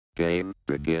Game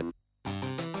begin.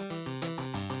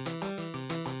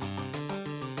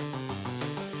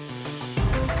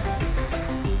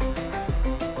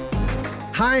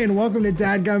 Hi, and welcome to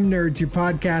Dadgum Nerds, your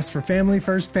podcast for family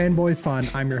first fanboy fun.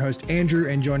 I'm your host, Andrew,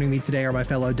 and joining me today are my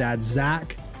fellow dads,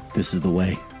 Zach. This is the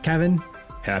way. Kevin.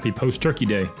 Happy post-turkey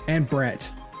day. And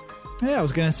Brett. Yeah, I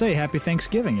was going to say happy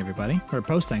Thanksgiving, everybody, or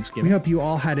post-Thanksgiving. We hope you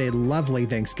all had a lovely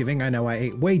Thanksgiving. I know I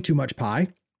ate way too much pie.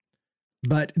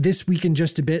 But this week in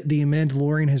just a bit, The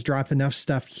Mandalorian has dropped enough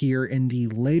stuff here in the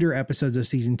later episodes of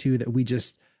season 2 that we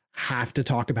just have to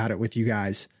talk about it with you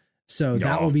guys. So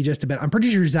that will be just a bit. I'm pretty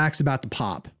sure Zach's about to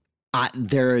pop.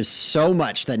 There is so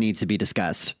much that needs to be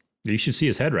discussed. You should see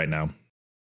his head right now.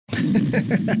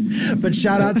 But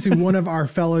shout out to one of our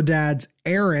fellow dads,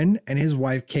 Aaron, and his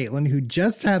wife, Caitlin, who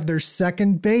just had their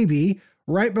second baby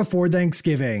right before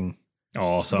Thanksgiving.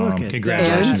 Awesome.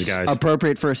 Congratulations, guys.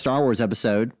 Appropriate for a Star Wars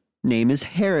episode. Name is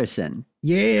Harrison.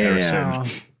 Yeah.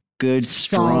 Harrison. Good,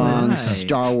 strong, Solid.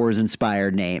 Star Wars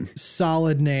inspired name.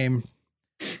 Solid name.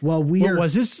 Well,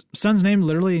 was his son's name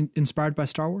literally inspired by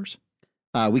Star Wars?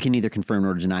 We can neither confirm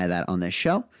nor deny that on this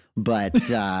show, but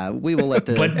we will let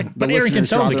the But Aaron can listeners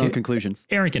draw tell their him own conclusions.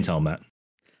 Aaron can tell him that.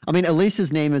 I mean,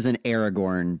 Elise's name is an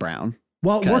Aragorn Brown.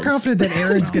 Well, we're confident that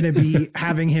Aaron's going to be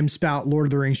having him spout Lord of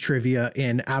the Rings trivia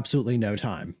in absolutely no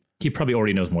time. He probably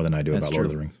already knows more than I do That's about true. Lord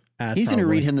of the Rings. He's going to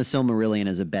read him the Silmarillion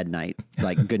as a bed night,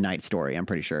 like good night story, I'm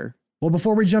pretty sure. Well,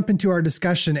 before we jump into our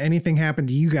discussion, anything happened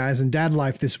to you guys in dad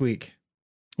life this week?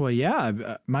 Well,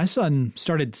 yeah, my son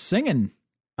started singing.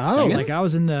 Oh, Like I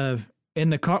was in the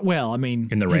car. Well, I mean,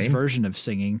 In the his rain? version of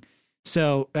singing.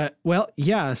 So,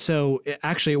 yeah. So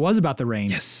actually, it was about the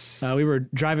rain. Yes. We were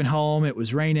driving home. It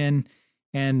was raining,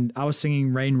 and I was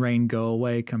singing "Rain, Rain, Go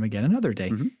Away, Come Again Another Day."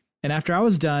 Mhm. And after I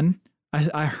was done,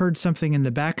 I heard something in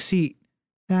the back seat.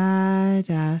 Da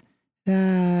da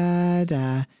da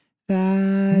da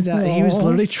da da. He was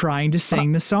literally trying to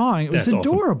sing the song. It was That's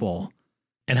awesome. adorable.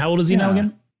 And how old is he now Yeah.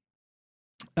 again?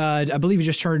 I believe he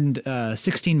just turned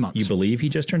 16 months. You believe he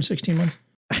just turned 16 months?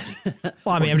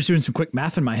 Well, I mean, I'm just doing some quick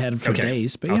math in my head for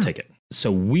days, but I'll yeah. take it.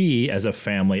 So we, as a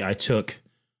family, I took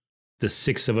the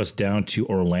 6 of us down to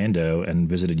Orlando and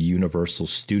visited Universal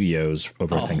Studios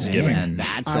over Thanksgiving. man.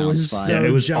 That I sounds was fun. so Yeah,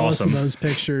 it was jealous awesome. of those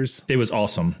pictures. It was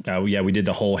awesome. Yeah, we did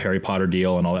the whole Harry Potter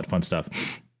deal and all that fun stuff.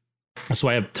 So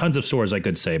I have tons of stories I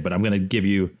could say, but I'm going to give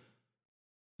you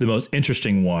the most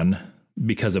interesting one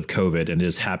because of COVID, and it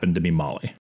just happened to be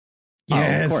Molly. Oh,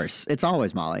 Yes. of course. It's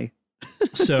always Molly.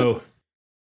 So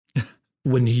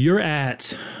when you're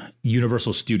at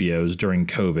Universal Studios during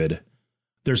COVID,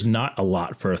 there's not a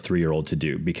lot for a 3-year-old to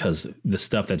do because the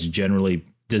stuff that's generally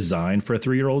designed for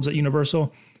 3-year-olds at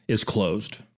Universal is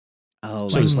closed. Oh,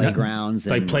 So like it's not- playgrounds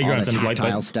and Like playgrounds all the and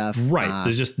tactile like stuff. Right.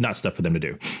 There's just not stuff for them to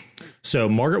do. So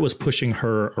Margaret was pushing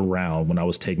her around when I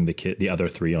was taking the other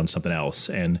 3 on something else.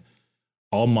 And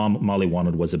all Molly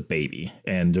wanted was a baby.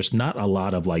 And there's not a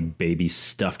lot of like baby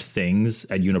stuffed things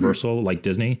at Universal like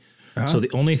Disney. So the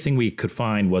only thing we could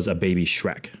find was a baby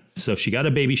Shrek. So she got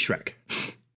a baby Shrek.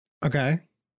 Okay.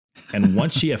 And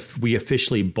once we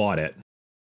officially bought it,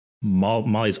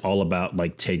 Molly's all about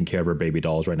like taking care of her baby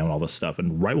dolls right now and all this stuff.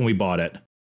 And right when we bought it,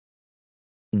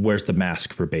 where's the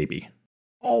mask for baby?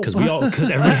 Oh, Because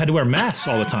everybody had to wear masks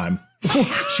all the time.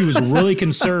 She was really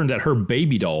concerned that her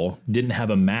baby doll didn't have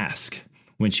a mask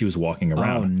when she was walking Oh,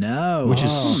 around, no. which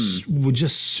is was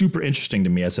just super interesting to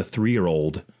me as a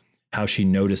 3-year-old. How she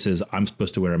notices I'm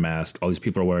supposed to wear a mask. All these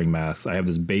people are wearing masks. I have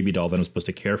this baby doll that I'm supposed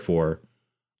to care for.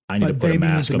 I need But to put a baby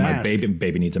needs mask a on my mask.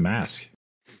 baby needs a mask.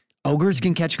 Ogres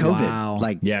can catch COVID. Wow.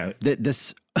 Like Yeah,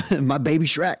 this, my baby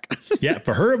Shrek. yeah.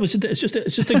 For her, it's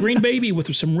just a green baby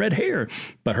with some red hair.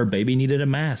 But her baby needed a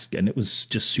mask, and it was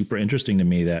just super interesting to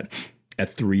me that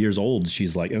at 3 years old,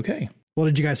 she's like, okay, well,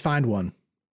 did you guys find one?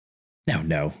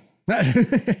 no.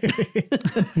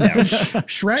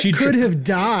 Shrek She- could have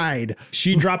died.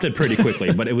 She dropped it pretty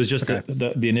quickly, but it was just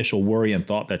the initial worry and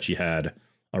thought that she had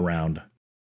around,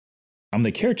 I'm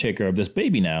the caretaker of this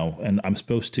baby now, and I'm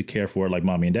supposed to care for it like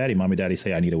mommy and daddy. Mommy and daddy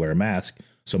say I need to wear a mask,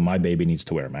 so my baby needs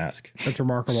to wear a mask. That's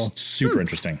remarkable. Super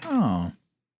interesting. Oh,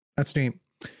 That's neat.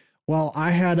 Well,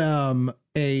 I had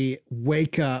a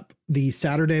wake up the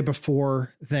Saturday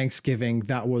before Thanksgiving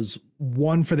that was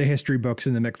one for the history books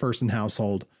in the McPherson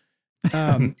household.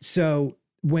 So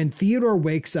when Theodore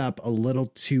wakes up a little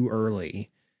too early,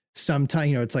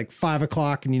 sometime, it's like 5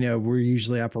 o'clock and, we're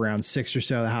usually up around 6 or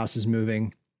so, the house is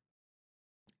moving.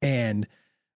 And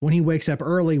when he wakes up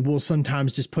early, we'll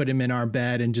sometimes just put him in our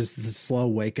bed and just the slow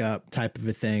wake up type of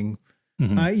a thing.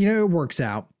 Mhm. It works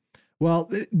out.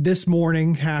 Well, this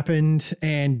morning happened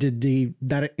and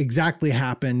that exactly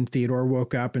happened. Theodore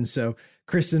woke up. And so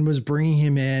Kristen was bringing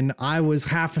him in. I was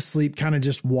half asleep, kind of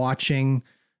just watching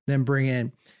them bring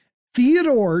in.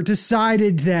 Theodore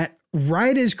decided that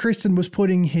right as Kristen was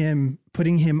putting him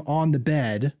on the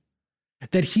bed,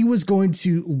 that he was going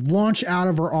to launch out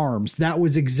of her arms. That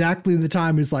was exactly the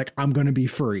time he's like, I'm going to be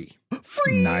free.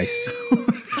 Nice.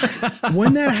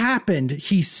 When that happened,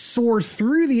 he soared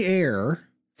through the air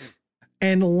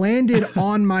and landed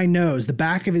on my nose. The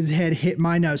back of his head hit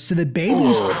my nose. So the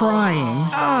baby's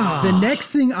crying. The next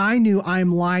thing I knew,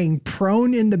 I'm lying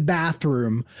prone in the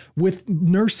bathroom with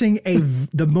nursing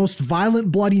the most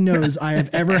violent bloody nose I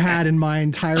have ever had in my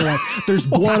entire life. There's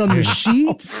blood on the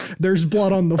sheets. There's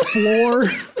blood on the floor.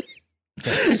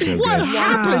 So What good.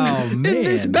 happened in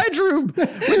this man. bedroom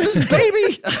with this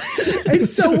baby? And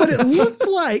so what it looked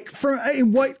like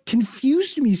what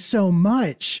confused me so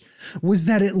much was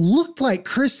that it looked like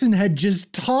Kristen had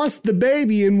just tossed the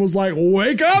baby and was like,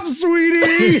 wake up,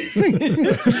 sweetie.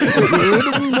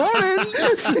 Good morning.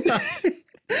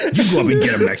 You go up and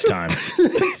get him next time.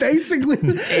 Basically.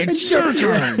 It's your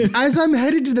turn. As I'm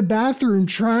headed to the bathroom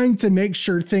trying to make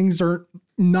sure things are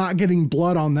not getting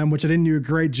blood on them, which I didn't do a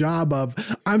great job of,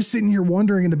 I'm sitting here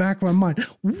wondering in the back of my mind,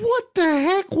 what the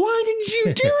heck? Why did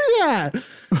you do that?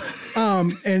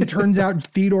 And it turns out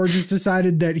Theodore just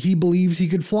decided that he believes he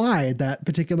could fly at that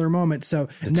particular moment. So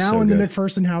now so in the good.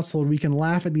 McPherson household, we can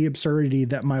laugh at the absurdity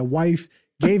that my wife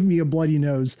gave me a bloody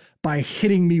nose by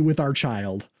hitting me with our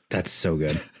child. That's so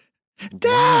good.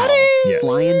 Daddy! Yeah.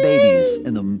 Flying babies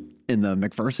in the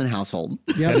McPherson household.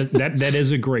 Yeah. That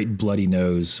is a great bloody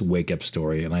nose wake up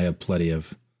story, and I have plenty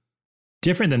of.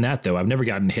 Different than that, though. I've never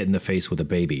gotten hit in the face with a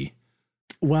baby.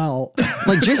 Well,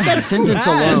 Like just that sentence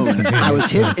alone, I was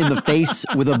hit in the face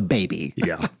with a baby.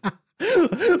 Yeah.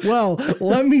 well,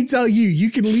 let me tell you,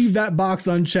 you can leave that box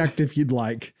unchecked if you'd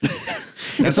like.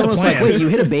 It's the almost like, plan. wait, you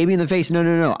hit a baby in the face?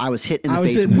 No. I was hit in the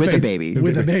face hit in the with a face baby.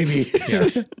 With a baby.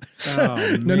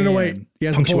 Oh, No, wait. He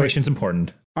has a point. Punctuation's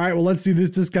important. All right, well, let's do this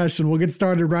discussion. We'll get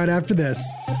started right after this.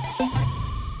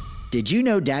 Did you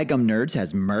know Dadgum Nerds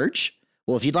has merch?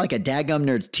 Well, if you'd like a Dadgum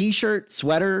Nerds t-shirt,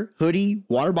 sweater, hoodie,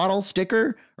 water bottle,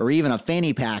 sticker, or even a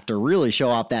fanny pack to really show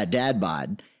off that dad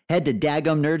bod, head to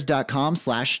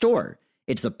dadgumnerds.com/store.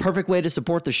 It's the perfect way to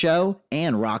support the show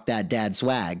and rock that dad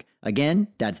swag. Again,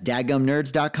 that's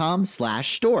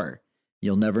dadgumnerds.com/store.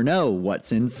 You'll never know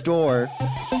what's in store.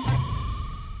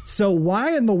 So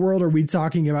why in the world are we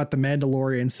talking about The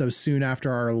Mandalorian so soon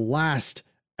after our last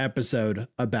episode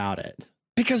about it?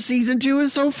 Because season 2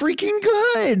 is so freaking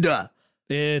good.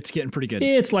 It's getting pretty good.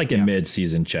 It's like a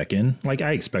mid-season check-in. Like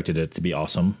I expected it to be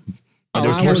awesome. But Oh,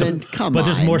 there's more. Kevin, come But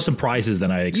there's on. more surprises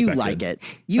than I You expected. like it.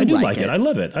 I do like it. I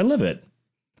love it. I love it.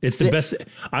 It's the best.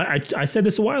 I said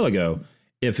this a while ago.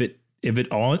 If it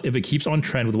keeps on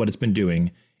trend with what it's been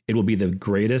doing, it will be the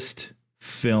greatest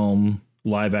film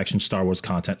live action Star Wars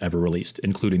content ever released,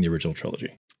 including the original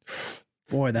trilogy.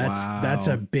 Boy, that's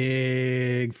a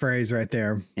big phrase right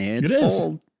there. It's It is.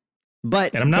 bold.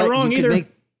 But And I'm not but wrong you could either.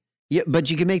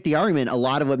 But you can make the argument a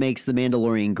lot of what makes The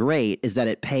Mandalorian great is that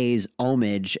it pays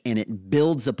homage and it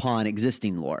builds upon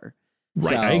existing lore.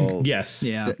 Right. So Yes.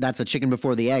 Yeah. that's a chicken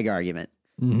before the egg argument.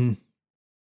 Mm-hmm.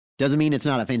 Doesn't mean it's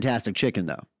not a fantastic chicken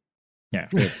though. Yeah.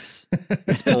 It's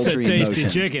It's poultry a in tasty motion.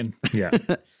 chicken. Yeah.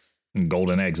 And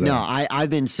golden eggs. There. No, I've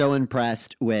been so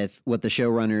impressed with what the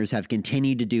showrunners have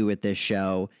continued to do with this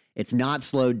show. It's not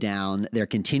slowed down. They're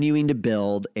continuing to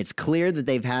build. It's clear that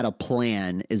they've had a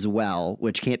plan as well,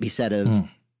 which can't be said of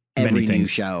every Many new things.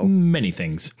 show. Many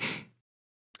things.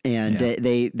 And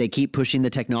they keep pushing the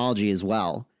technology as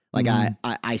well. Like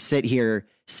I sit here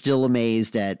still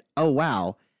amazed at, oh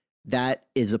wow, that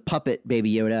is a puppet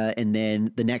Baby Yoda, and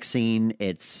then the next scene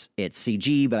it's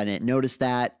CG, but I didn't notice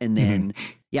that. And then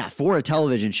yeah, for a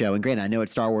television show, and granted I know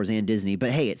it's Star Wars and Disney,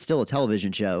 but hey, it's still a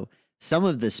television show. Some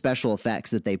of the special effects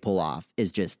that they pull off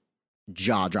is just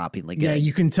jaw-droppingly good. Yeah,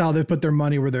 you can tell they put their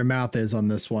money where their mouth is on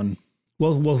this one.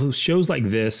 Well, shows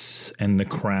like this and The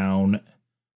Crown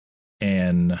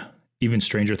and even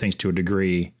Stranger Things to a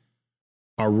degree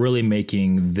are really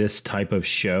making this type of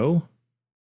show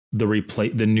the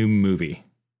new movie.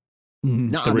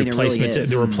 No, The I mean, it really replacement is.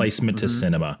 the replacement to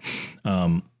cinema.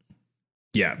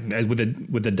 Yeah, as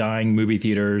with the dying movie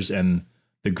theaters and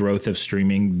the growth of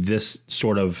streaming, this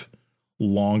sort of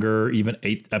longer, even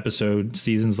 8-episode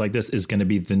seasons like this is going to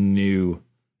be the new,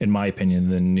 in my opinion,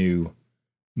 the new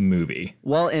movie.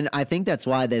 Well, and I think that's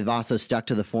why they've also stuck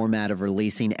to the format of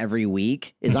releasing every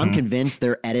week. Is I'm convinced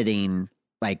they're editing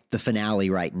like the finale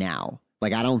right now.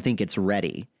 Like I don't think it's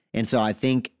ready. And so I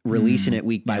think releasing it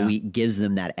week by week gives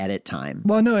them that edit time.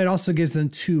 Well, no, it also gives them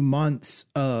 2 months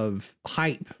of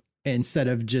hype instead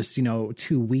of just,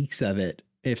 2 weeks of it.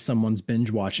 if someone's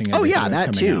binge watching it. Oh yeah,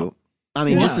 that too. Out. I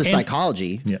mean, Well, just the and-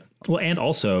 psychology. Yeah. Well, and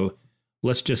also,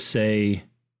 let's just say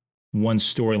one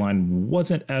storyline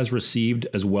wasn't as received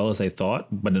as well as they thought,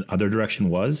 but another direction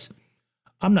was.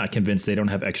 I'm not convinced they don't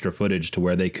have extra footage to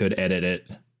where they could edit it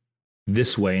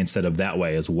this way instead of that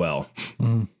way as well.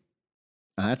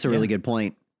 That's a really good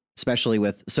point, especially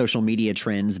with social media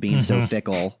trends being so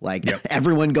fickle. Like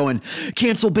everyone going,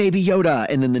 cancel Baby Yoda.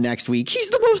 And then the next week, he's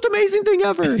the most amazing thing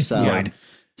ever. So Right.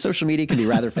 social media can be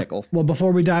rather fickle. Well,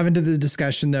 before we dive into the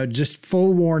discussion, though, just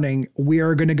full warning: we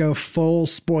are going to go full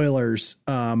spoilers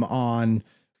on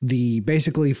the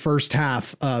basically first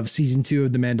half of season 2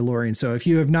 of The Mandalorian. So if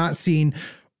you have not seen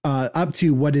up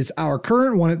to what is our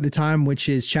current one at the time, which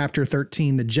is chapter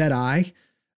 13, The Jedi,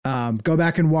 go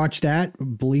back and watch that.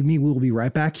 Believe me, we'll be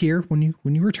right back here when you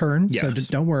return. So Yes.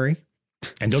 don't worry.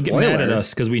 And don't get mad at Spoiler.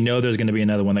 us because we know there's going to be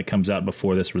another one that comes out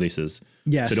before this releases.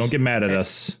 Yes. So don't get mad at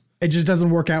us. It just doesn't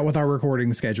work out with our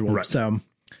recording schedule. Right. So,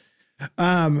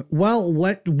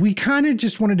 we kind of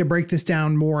just wanted to break this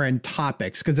down more in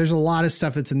topics because there's a lot of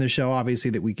stuff that's in the show,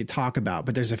 obviously, that we could talk about,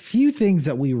 but there's a few things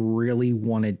that we really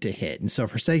wanted to hit. And so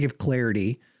for sake of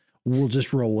clarity, we'll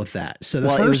just roll with that. So the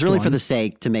Well, first it was really one, for the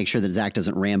sake to make sure that Zach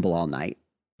doesn't ramble all night.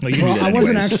 Well, you can do well, that I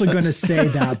wasn't anyways. actually going to say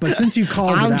that, but since you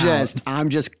called I'm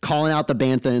just calling out the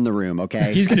bantha in the room.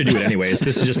 Okay. He's going to do it anyways.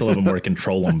 This is just a little bit more to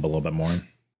control him a little bit more.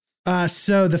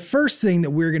 So the first thing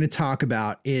that we're going to talk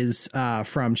about is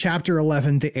from chapter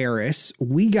 11, The Heiress.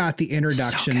 We got the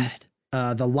introduction,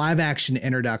 the live action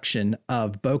introduction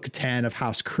of Bo-Katan of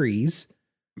House Kryze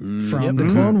from the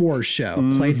Clone Wars show,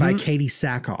 played by Katie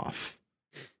Sackhoff.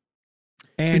 He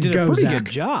And did a go, pretty Zach.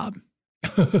 good job.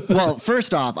 Well,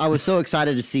 first off, I was so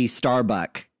excited to see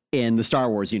Starbuck in the Star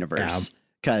Wars universe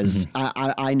because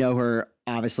I know her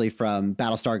obviously from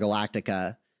Battlestar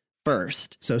Galactica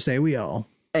first. So say we all.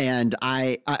 And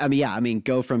I mean,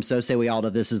 go from So Say We All to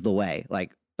This Is the Way.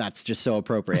 Like, that's just so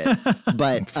appropriate.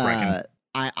 But Frickin'.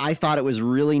 I thought it was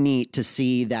really neat to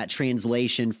see that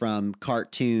translation from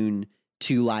cartoon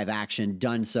to live action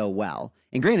done so well.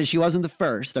 And granted, she wasn't the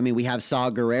first. I mean, we have Saw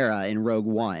Gerrera in Rogue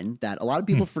One that a lot of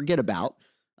people forget about.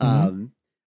 But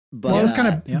Well, it was kind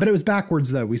of, but it was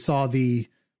backwards though. We saw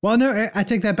well, no, I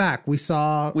take that back. We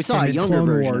saw a him in younger Clone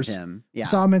version Wars. of him. Yeah.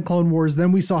 Saw him in Clone Wars.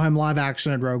 Then we saw him live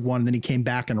action in Rogue One. And then he came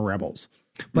back in Rebels.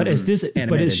 But is this? But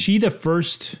Animated. is she the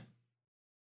first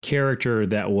character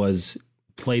that was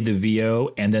played the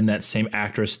VO and then that same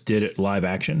actress did it live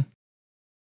action?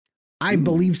 I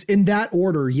believe in that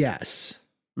order. Yes.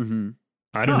 Mhm.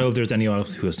 I don't know if there's anyone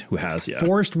else who has yet.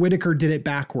 Forrest Whitaker did it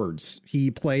backwards.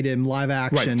 He played him live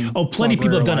action. Right. Oh, plenty of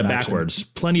people have done it live action. backwards.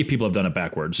 Plenty of people have done it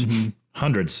backwards.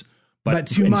 Hundreds. But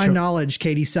to in my ter- knowledge,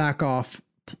 Katie Sackhoff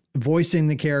voicing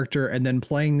the character and then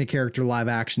playing the character live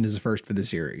action is the first for the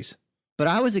series. But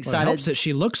I was Well, it excited. helps that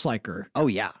she looks like her. Oh,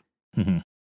 yeah. Mhm.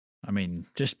 I mean,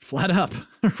 just flat up,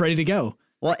 ready to go.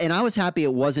 Well, and I was happy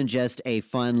it wasn't just a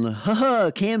fun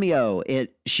cameo.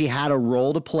 She had a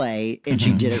role to play and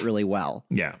she did it really well.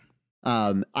 Yeah.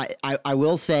 I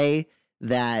will say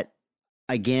that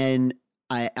again.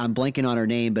 I'm blanking on her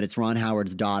name, but it's Ron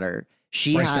Howard's daughter.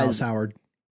 She Bryce has Dallas Howard.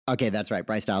 Okay, that's right,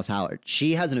 Bryce Dallas Howard.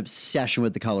 She has an obsession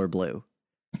with the color blue.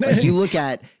 Like you look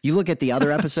at the other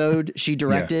episode she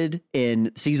directed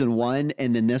in season 1,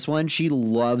 and then this one, she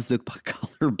loves the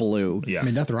color blue. Yeah. I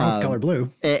mean, nothing wrong with color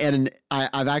blue. And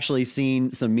I've actually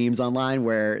seen some memes online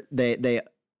where they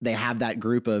have that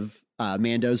group of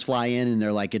Mandos fly in, and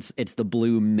they're like, it's the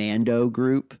blue Mando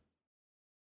group.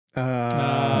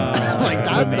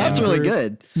 Like that's really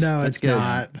good. No, That's it's good.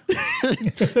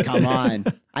 not. Come on.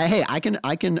 I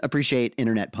can appreciate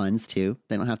internet puns too.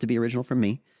 They don't have to be original from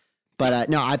me. But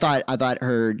no, I thought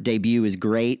her debut is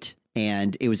great,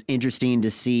 and it was interesting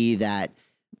to see that.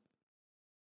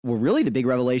 Well, really, the big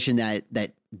revelation that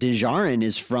Din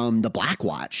is from the Black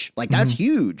Watch. Like that's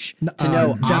huge to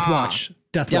know. Death Watch.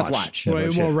 Death Watch. Watch. Yeah,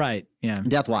 Well, yeah. right. Yeah.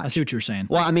 Death Watch. I see what you're saying.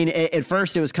 Well, I mean, at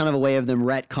first it was kind of a way of them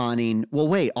retconning. Well,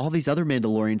 wait, all these other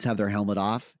Mandalorians have their helmet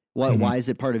off. Why is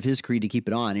it part of his creed to keep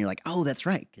it on? And you're like, oh, that's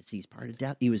right, because he's part of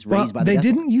Death. He was Well, raised by the they Death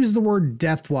didn't use the word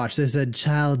Death Watch. They said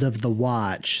child of the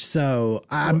watch. So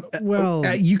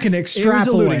you can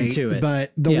extrapolate to it.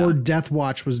 but the Yeah. word Death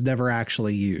Watch was never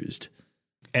actually used.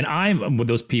 And I'm with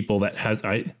those people that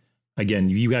again,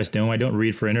 you guys know I don't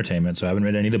read for entertainment, so I haven't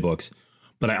read any of the books,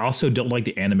 but I also don't like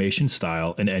the animation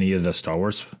style in any of the Star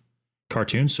Wars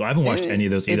cartoons. So I haven't watched any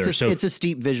of those either. It's a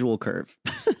steep visual curve.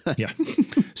 Yeah.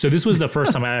 So this was the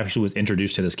first time I actually was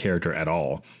introduced to this character at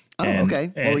all. Oh,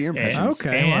 okay. What were your impressions?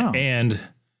 Okay, wow. And it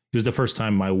was the first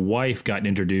time my wife got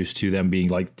introduced to them being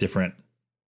like different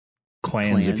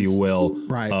clans, if you will,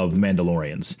 Right. of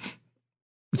Mandalorians.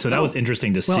 So that was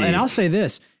interesting to see. Well, and I'll say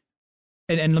this,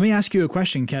 and let me ask you a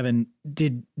question, Kevin.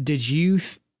 Did you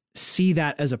see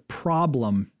that as a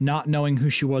problem, not knowing who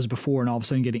she was before and all of a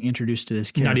sudden getting introduced to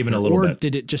this character? Not even a little bit. Or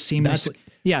did it just seem That's-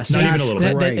 not even a little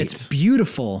bit. great. It's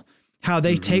beautiful how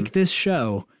they take this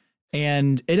show,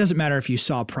 and it doesn't matter if you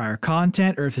saw prior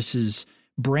content or if this is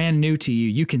brand new to you,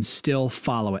 you can still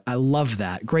follow it. I love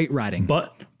that. Great writing.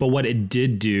 But what it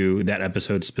did do, that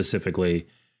episode specifically,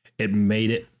 it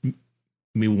made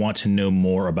me want to know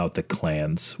more about the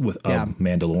clans of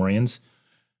Mandalorians.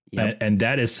 Yep. And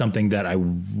that is something that I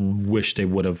wish they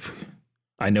would have.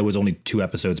 I know it was only 2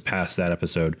 episodes past that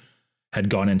episode, had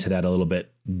gone into that a little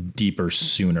bit deeper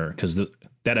sooner, because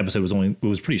that episode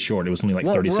was pretty short. It was only like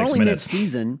 36 we're only minutes.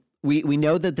 Mid-season. We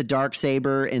know that the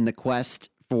Darksaber and the quest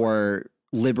for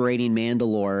liberating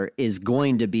Mandalore is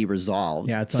going to be resolved.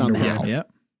 Yeah, it's somehow. underway.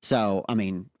 Yep. So I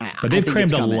mean, But they've I think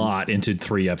crammed it's a coming. lot into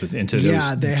 3 episodes, into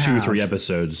Yeah, those they 2-3 have.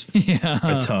 episodes. Yeah.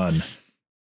 A ton.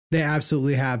 They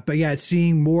absolutely have. But yeah,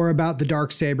 seeing more about the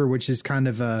Darksaber, which is kind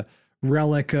of a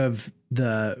relic of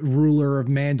the ruler of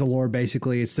Mandalore,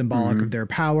 basically. It's symbolic of their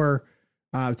power.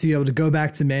 To be able to go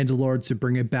back to Mandalore, to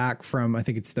bring it back from, I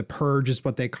think it's the Purge is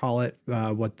what they call it,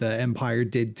 what the Empire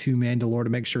did to Mandalore to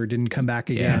make sure it didn't come back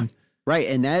again. Right,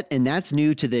 and that's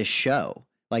new to this show.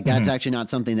 Like that's actually not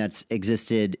something that's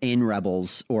existed in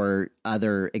Rebels or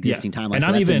other existing timelines. And So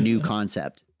not that's a even- new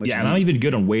concept. Which Yeah, is and I'm neat. even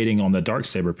good on waiting on the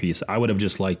Darksaber piece. I would have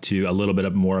just liked to a little bit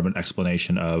of more of an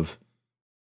explanation of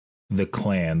the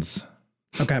clans,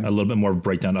 Okay. a little bit more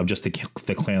breakdown of just the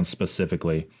clans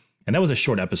specifically. And that was a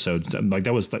short episode. Like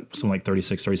that was like something like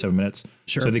 36, 37 minutes.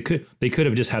 Sure. So they could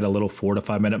have just had a little 4 to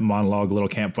 5 minute monologue, little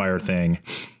campfire thing,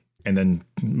 and then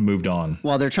moved on.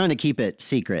 Well, they're trying to keep it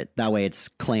secret. That way, it's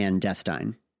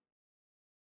clandestine.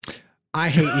 I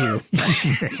hate you.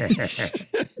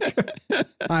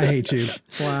 I hate you.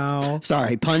 Wow.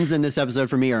 Sorry, puns in this episode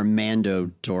for me are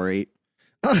mandatory.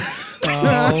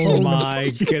 Oh my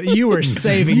god. You were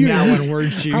saving that one,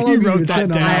 weren't you? How long You have you wrote been that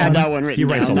sitting on down. I had that one written. He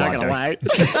writes down, a I'm lot, not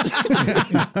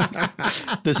gonna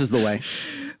lie. This is the way.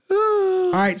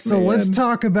 All right, so let's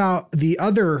talk about the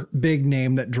other big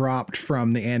name that dropped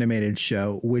from the animated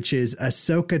show, which is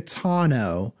Ahsoka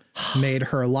Tano, made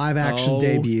her live action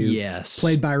debut. Yes.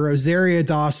 Played by Rosaria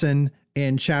Dawson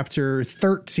in chapter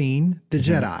 13, The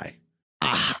Jedi.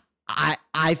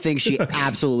 I think she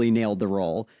absolutely nailed the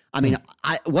role. I mean,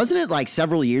 wasn't it like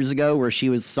several years ago where she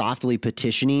was softly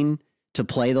petitioning to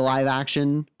play the live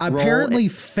action role? Apparently,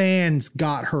 fans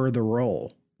got her the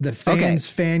role. The fans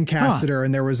fan casted her,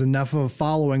 and there was enough of a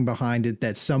following behind it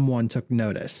that someone took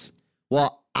notice.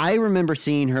 Well, I remember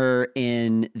seeing her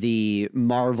in the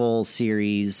Marvel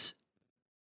series.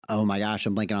 Oh my gosh,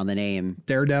 I'm blanking on the name.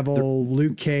 Daredevil,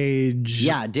 Luke Cage.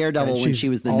 Yeah, Daredevil when she's she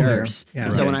was the all there. nurse. Yeah,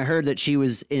 And so right. when I heard that she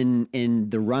was in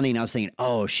the running, I was thinking,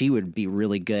 oh, she would be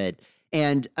really good.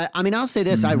 And I mean, I'll say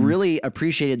this, I really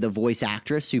appreciated the voice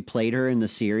actress who played her in the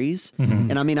series.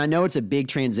 And I mean, I know it's a big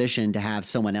transition to have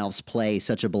someone else play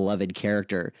such a beloved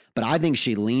character, but I think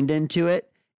she leaned into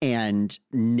it and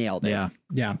nailed it. Yeah.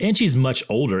 Yeah. And she's much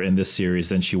older in this series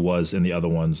than she was in the other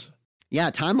ones.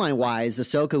 Yeah, timeline wise,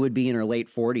 Ahsoka would be in her late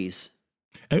 40s.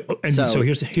 And So- so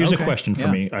here's a Okay, question for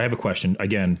yeah. me. I have a question.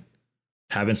 Again,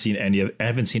 haven't seen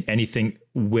anything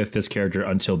with this character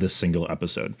until this single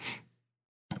episode.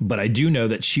 But I do know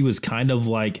that she was kind of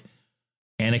like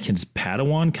Anakin's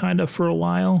Padawan kind of for a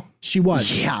while. She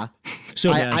was. Yeah.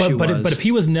 So, she but was. if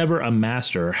he was never a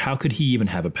master, how could he even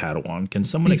have a Padawan? Can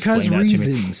someone Because explain that to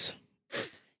me? reasons.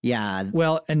 Yeah.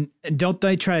 Well, and don't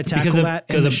they try to tackle Because of- that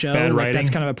in because the of show? bad Like that's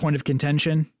writing? kind of a point of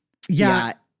contention.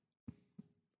 Yeah,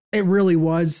 it really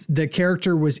was. The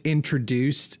character was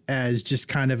introduced as just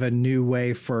kind of a new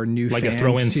way for new Like fans a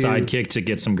throw-in to, sidekick to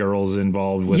get some girls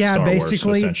involved with yeah, Star basically.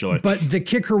 Wars, essentially. But the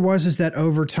kicker was that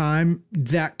over time,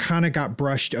 that kind of got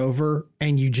brushed over,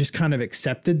 and you just kind of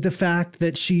accepted the fact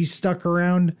that she stuck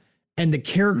around, and the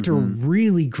character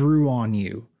really grew on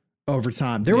you over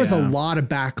time. There was a Yeah. lot of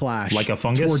backlash, Like a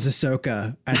fungus? towards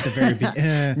Ahsoka at the very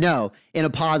beginning. No, in a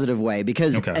positive way,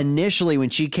 because Okay. initially when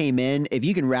she came in, if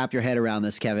you can wrap your head around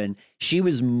this, Kevin, she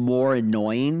was more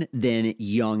annoying than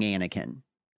young Anakin.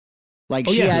 Like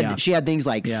Oh, she yeah. had Yeah. she had things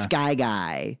like Yeah. Sky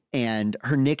Guy, and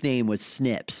her nickname was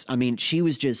Snips. I mean, she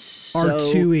was just so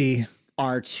R2E.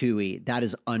 R2E. That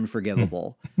is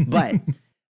unforgivable. But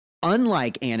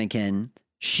unlike Anakin,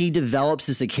 she develops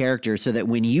as a character so that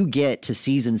when you get to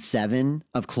season 7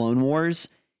 of Clone Wars,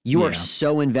 you are Yeah.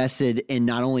 so invested in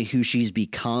not only who she's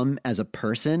become as a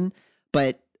person,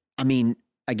 but I mean,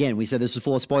 again, we said this was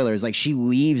full of spoilers. Like she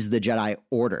leaves the Jedi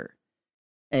Order.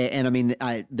 And I mean,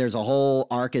 there's a whole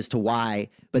arc as to why,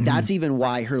 but that's even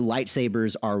why her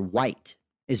lightsabers are white,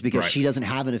 is because Right. she doesn't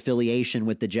have an affiliation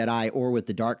with the Jedi or with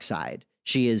the dark side.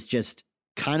 She is just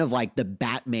kind of like the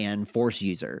Batman Force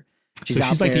user. So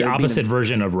she's like the opposite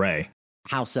version of Rey.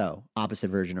 How so? Opposite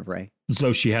version of Rey.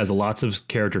 So she has lots of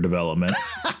character development.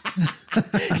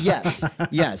 Yes.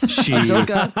 She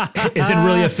Ahsoka. isn't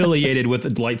really affiliated with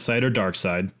the light side or dark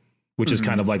side, which is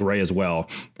kind of like Rey as well.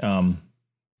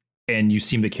 And you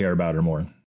seem to care about her more.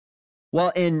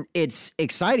 Well, and it's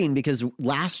exciting because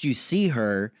last you see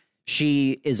her,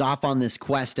 she is off on this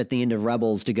quest at the end of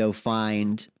Rebels to go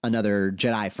find another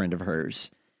Jedi friend of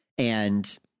hers.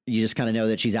 And you just kind of know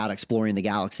that she's out exploring the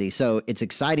galaxy. So it's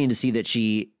exciting to see that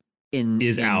she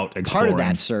is out part exploring. of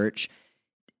that search.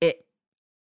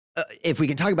 If we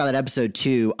can talk about that episode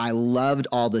too, I loved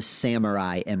all the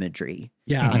samurai imagery.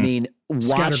 Yeah. I mean,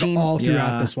 Scattered watching all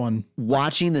throughout Yeah. this one.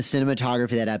 watching the cinematography of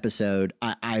that episode,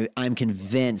 I'm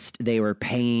convinced they were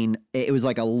paying. It was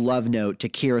like a love note to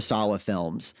Kurosawa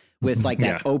films with like that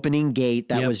Yeah. opening gate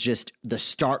that Yep. was just the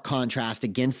stark contrast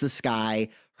against the sky,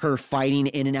 her fighting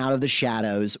in and out of the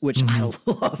shadows, which I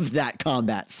love that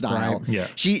combat style. Right. Yeah.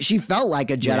 She felt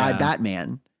like a Jedi Yeah.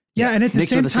 Batman. Yeah, and at the Mixed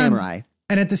same with a time, samurai.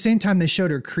 and at the same time, they showed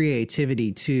her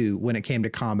creativity too when it came to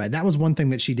combat. That was one thing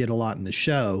that she did a lot in the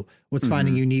show was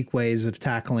finding unique ways of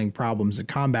tackling problems in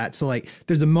combat. So like,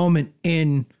 there's a moment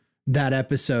in that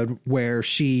episode where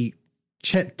she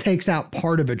takes out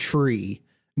part of a tree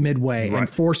midway and Right.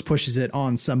 force pushes it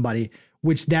on somebody,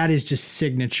 which that is just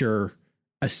signature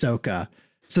Ahsoka.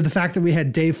 So the fact that we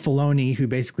had Dave Filoni, who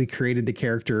basically created the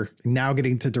character, now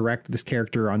getting to direct this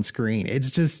character on screen, it's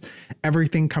just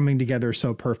everything coming together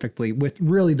so perfectly with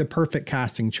really the perfect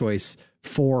casting choice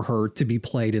for her to be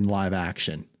played in live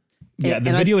action. Yeah, And-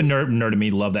 the and video nerd of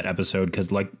me loved that episode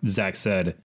because, like Zach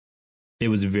said, it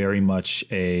was very much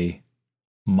a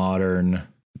modern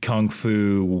kung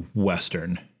fu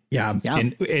western Yeah. Yeah.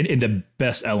 in the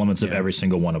best elements of every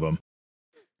single one of them.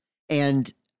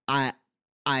 And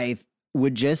I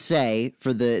would just say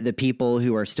for the people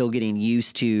who are still getting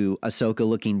used to Ahsoka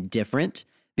looking different,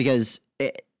 because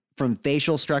from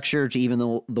facial structure to even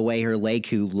the way her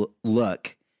Leiku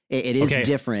look, it is Okay.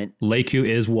 different. Leiku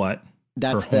is what?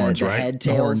 That's Her horns, the right? head The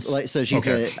tails. horns. Like, so she's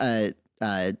Okay.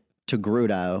 a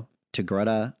Togruta.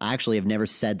 Togruta. I actually have never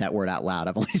said that word out loud.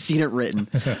 I've only seen it written.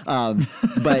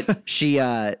 But she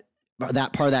that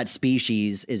part of that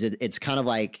species is it's kind of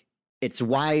like it's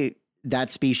why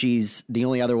that species, the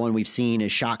only other one we've seen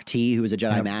is Shak Ti, who is a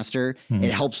Jedi Yep. Master. Mhm.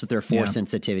 It helps with their force Yeah.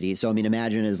 sensitivity. So I mean,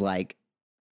 imagine is like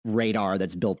radar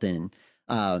that's built in.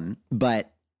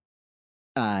 But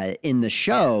in the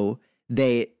show,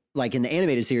 they like in the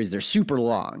animated series, they're super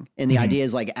long. And the Mhm. idea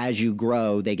is like as you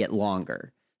grow, they get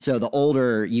longer. So the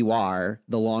older you are,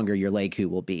 the longer your Leiku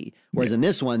will be. Whereas in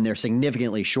this one, they're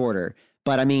significantly shorter.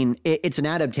 But I mean, it's an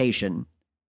adaptation.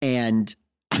 And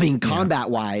I mean, combat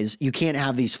wise, you can't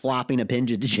have these flopping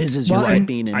appendages as you're Well, and-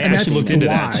 ripping. And I And actually that's looked into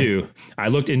why. that too. I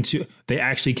looked into they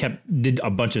actually did a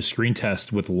bunch of screen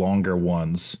tests with longer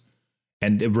ones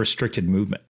and it restricted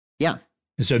movement. Yeah.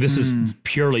 So this is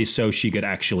purely so she could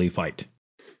actually fight.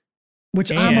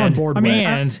 Which I'm on board with.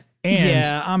 And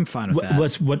yeah, I'm fine with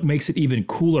that. what makes it even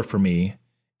cooler for me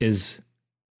is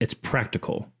it's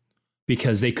practical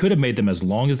because they could have made them as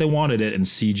long as they wanted it and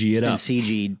CG it and up.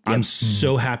 CG. I'm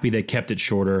so happy they kept it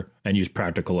shorter and used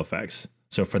practical effects.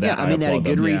 So for that, Yeah, I mean, they had a applaud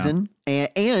good them. reason.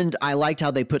 And I liked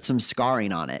how they put some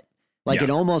scarring on it. Like Yeah. it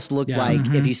almost looked Yeah.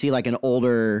 like if you see like an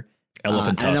older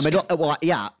Elephant I don't know, tusk. but well,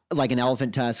 yeah, like an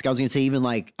elephant tusk. I was going to say even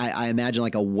like I imagine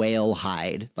like a whale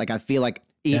hide. Like I feel like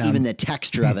Yeah. even the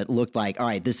texture of it looked like, all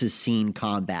right, this is scene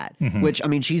combat. Mhm. Which I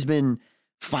mean, she's been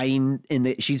fighting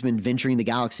she's been venturing the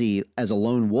galaxy as a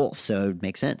lone wolf, so it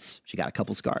makes sense. She got a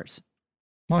couple scars.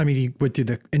 Well, I mean, he went through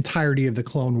the entirety of the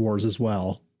Clone Wars as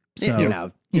well. So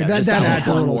Yeah, that just that whole adds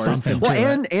a Clone little Wars. something. Well,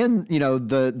 to it. and you know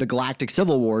the Galactic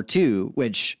Civil War too,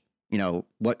 which you know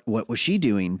what was she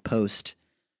doing post,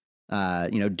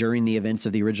 during the events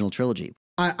of the original trilogy?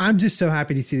 I'm just so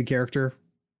happy to see the character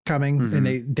coming, Mhm. and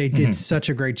they did Mhm. such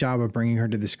a great job of bringing her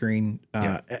to the screen.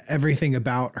 Yeah. Everything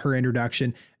about her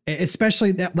introduction,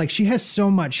 especially that like she has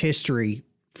so much history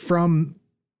from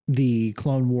the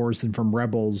Clone Wars and from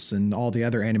Rebels and all the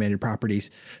other animated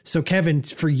properties. So Kevin,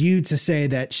 for you to say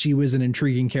that she was an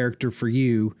intriguing character for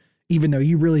you, even though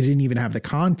you really didn't even have the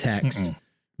context,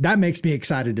 that makes me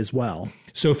excited as well.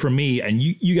 So for me, and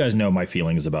you guys know my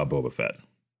feelings about Boba Fett.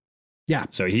 Yeah.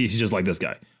 So he's just like this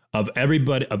guy. Of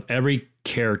every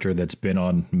character that's been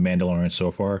on Mandalorian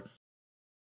so far,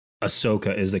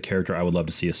 Ahsoka is the character I would love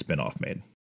to see a spinoff made.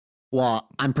 Well,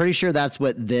 I'm pretty sure that's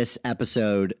what this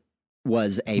episode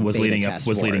was Was beta leading test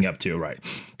up for. leading up to, right?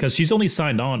 Because she's only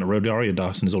signed on. Rodario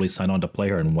Dawson is only signed on to play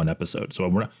her in one episode. So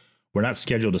we're not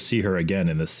scheduled to see her again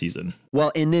in this season.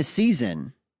 Well, in this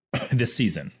season, This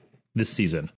season.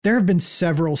 There have been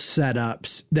several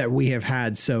setups that we have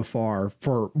had so far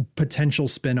for potential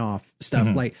spinoff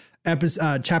stuff, like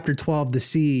chapter 12, The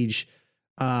Siege.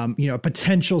 A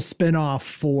potential spinoff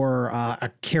for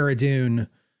a Cara Dune,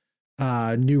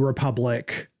 New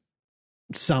Republic,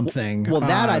 something. Well,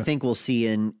 that I think we'll see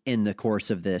in the course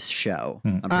of this show.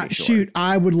 I'm pretty sure. Shoot,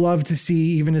 I would love to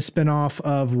see even a spinoff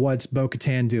of what's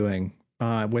Bo-Katan doing.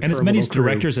 With And her as many little crew.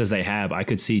 directors as they have, I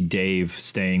could see Dave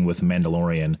staying with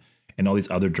Mandalorian and all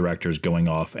these other directors going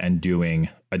off and doing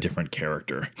a different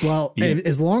character. Well,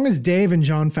 as long as Dave and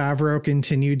Jon Favreau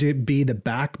continue to be the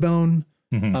backbone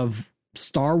of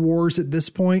Star Wars at this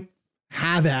point,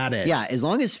 have at it. Yeah, as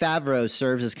long as Favreau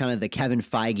serves as kind of the Kevin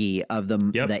Feige of the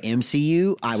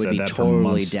MCU, I would be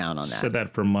totally down on that. Said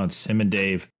that for months. Him and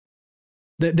Dave.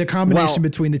 The combination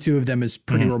between the two of them is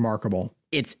pretty remarkable.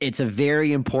 It's a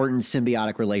very important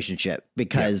symbiotic relationship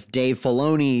because Dave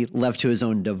Filoni, left to his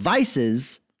own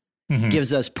devices,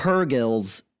 gives us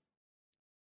Purgils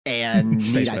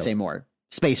and need I say more?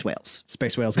 Space whales.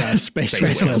 Space whales, guys.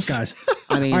 Space whales, guys.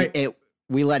 I mean,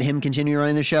 we let him continue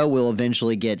running the show, we'll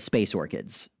eventually get Space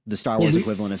Orchids, the Star Wars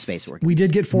equivalent of Space Orchids. We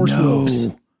did get Force Wolves.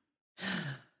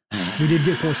 We did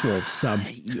get Force Wolves. So.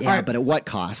 Yeah, but at what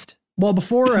cost? Well,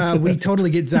 before we totally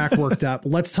get Zach worked up,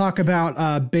 let's talk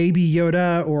about Baby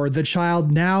Yoda, or the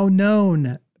child now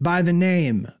known by the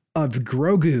name of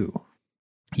Grogu.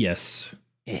 Yes.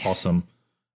 Awesome.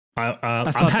 I I'm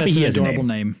thought happy that's he an has a adorable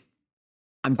name. name.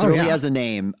 I'm thrilled he has a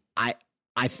name. I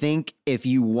think if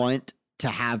you want to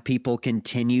have people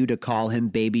continue to call him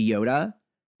Baby Yoda,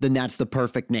 then that's the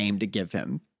perfect name to give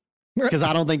him. Because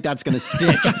I don't think that's going to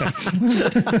stick.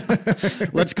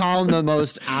 Let's call him the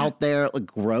most out there, like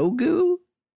Grogu. All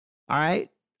right.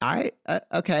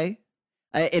 Okay.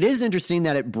 It is interesting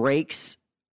that it breaks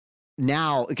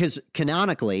now, because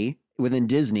canonically within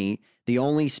Disney, the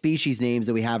only species names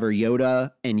that we have are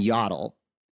Yoda and Yaddle.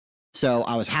 So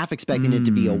I was half expecting it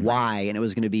to be a Y, and it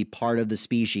was going to be part of the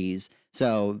species.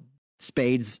 So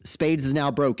Spades is now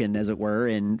broken, as it were,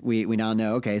 and we now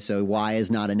know, okay, so Y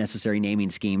is not a necessary naming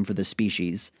scheme for the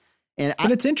species.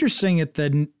 But it's interesting that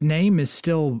the name is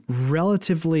still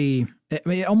relatively, I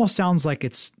mean, it almost sounds like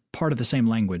it's part of the same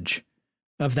language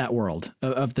of that world,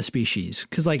 of the species.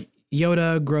 Because like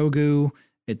Yoda, Grogu,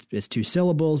 it's two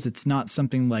syllables. It's not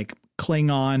something like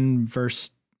Klingon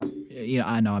versus,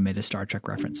 I know I made a Star Trek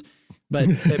reference, but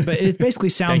it basically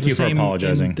sounds the same.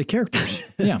 Apologizing. In the characters.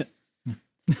 Yeah.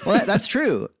 Well, that's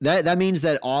true. That means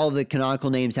that all of the canonical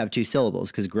names have two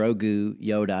syllables, because Grogu,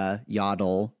 Yoda,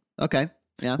 Yaddle. Okay.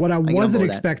 Yeah. What I wasn't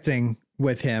expecting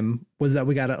with him was that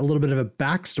we got a little bit of a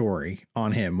backstory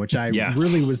on him, which I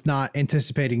really was not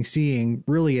anticipating seeing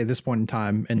really at this point in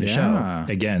time in the show.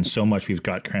 Again, so much we've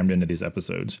got crammed into these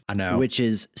episodes. I know. Which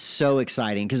is so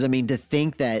exciting, because I mean, to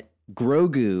think that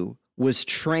Grogu was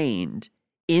trained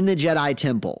in the Jedi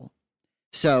Temple.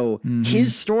 So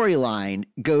his storyline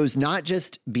goes not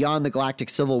just beyond the Galactic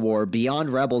Civil War, beyond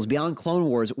Rebels, beyond Clone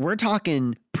Wars. We're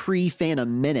talking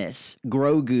pre-Phantom Menace.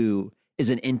 Grogu is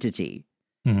an entity.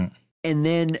 And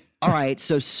then, all right,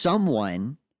 so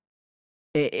someone,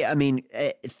 I mean,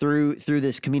 through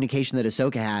this communication that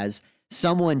Ahsoka has,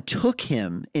 someone took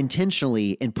him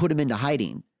intentionally and put him into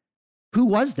hiding. Who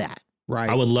was that? Right.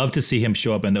 I would love to see him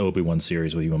show up in the Obi-Wan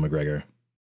series with Ewan McGregor.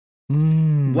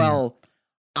 Well,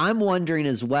 I'm wondering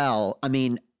as well. I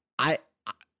mean,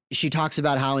 she talks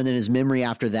about how, and then his memory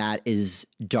after that is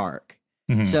dark.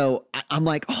 So I'm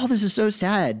like, oh, this is so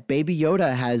sad. Baby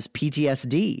Yoda has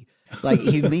PTSD. Like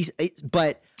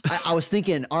but I was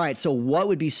thinking, all right, so what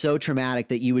would be so traumatic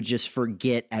that you would just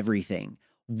forget everything?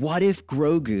 What if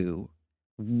Grogu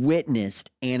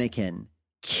witnessed Anakin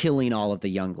killing all of the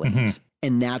younglings,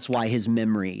 and that's why his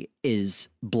memory is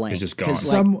blank? It's just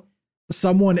gone.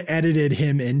 Someone edited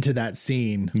him into that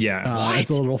scene. Yeah. It's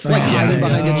a little thing. Like hiding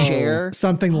behind a chair.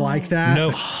 Something like that.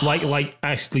 No, like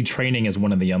actually training as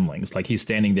one of the younglings. Like he's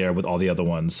standing there with all the other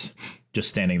ones, just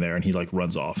standing there, and he like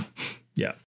runs off.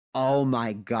 Yeah. Oh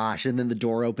my gosh. And then the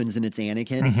door opens and it's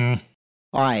Anakin.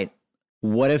 All right.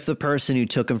 What if the person who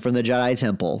took him from the Jedi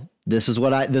Temple, this is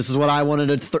what I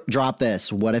wanted to drop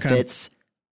this. What if it's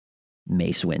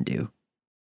Mace Windu?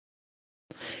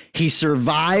 He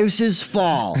survives his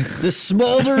fall, the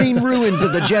smoldering ruins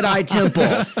of the Jedi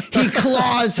Temple. He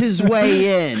claws his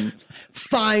way in,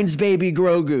 finds baby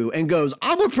Grogu, and goes,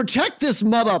 I'm going to protect this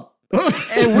mother,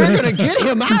 and we're going to get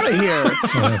him out of here.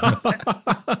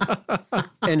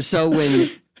 And so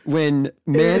when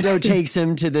Mando takes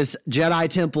him to this Jedi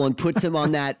Temple and puts him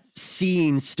on that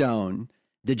seeing stone,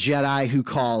 the Jedi who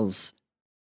calls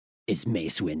is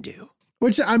Mace Windu.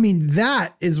 Which, I mean,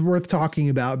 that is worth talking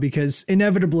about because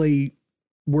inevitably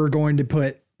we're going to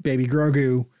put baby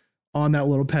Grogu on that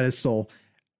little pedestal.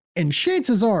 And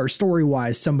chances are,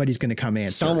 story-wise, somebody's going to come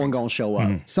answer. Someone going to show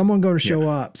up. Someone going to show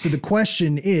up. So the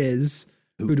question is,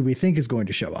 who do we think is going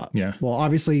to show up? Yeah. Well,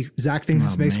 obviously, Zach thinks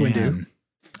it's Mace Windu.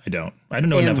 I don't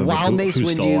know enough while of Mace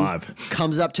who's still Windu alive.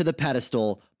 comes up to the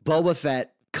pedestal, Boba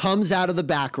Fett comes out of the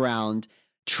background,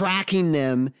 tracking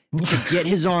them to get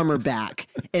his armor back,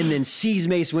 and then sees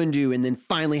Mace Windu, and then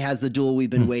finally has the duel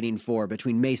we've been waiting for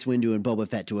between Mace Windu and Boba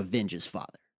Fett to avenge his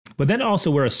father. But then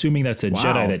also we're assuming that's a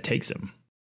Jedi that takes him.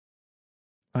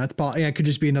 That's yeah, it could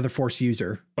just be another Force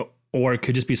user. Or it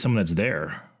could just be someone that's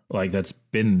there. Like that's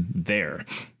been there.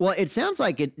 Well, it sounds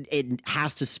like it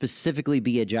has to specifically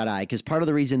be a Jedi, because part of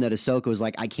the reason that Ahsoka was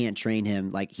like, I can't train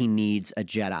him, like he needs a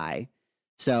Jedi.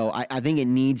 So I think it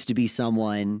needs to be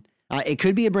someone. It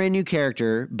could be a brand new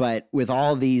character, but with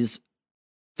all these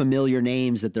familiar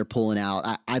names that they're pulling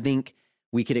out, I think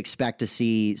we could expect to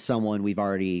see someone we've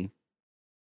already.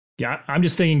 Yeah, I'm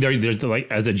just thinking there's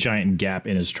like as a giant gap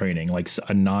in his training, like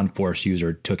a non-Force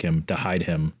user took him to hide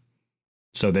him.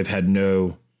 So they've had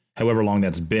however long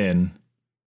that's been,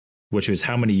 which was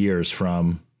how many years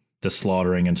from the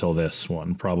slaughtering until this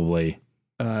one? Probably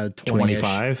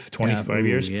 25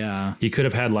 years. Yeah. He could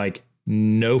have had like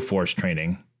no Force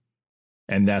training.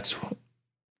 And that's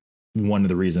one of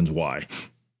the reasons why,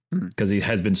 because he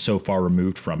has been so far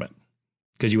removed from it.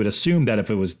 Because you would assume that if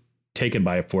it was taken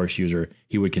by a Force user,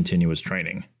 he would continue his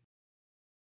training.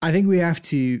 I think we have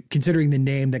to, considering the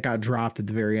name that got dropped at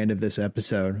the very end of this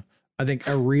episode, I think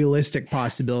a realistic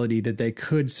possibility that they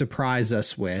could surprise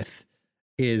us with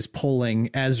is pulling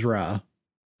Ezra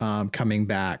coming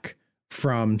back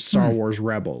from Star Wars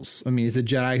Rebels. I mean, he's a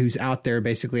Jedi who's out there,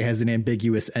 basically has an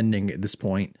ambiguous ending at this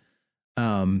point.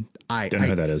 I don't know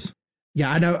who that is.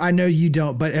 Yeah, I know you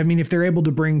don't, but I mean, if they're able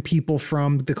to bring people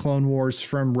from the Clone Wars,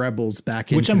 from Rebels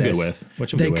back into this,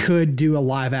 they could do a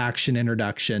live action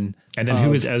introduction. And then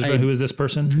who is Ezra? Who is this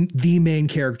person? The main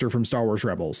character from Star Wars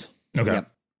Rebels. Okay.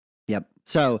 Yep.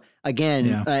 So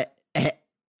again,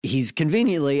 he's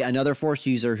conveniently another Force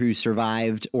user who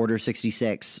survived Order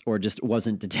 66 or just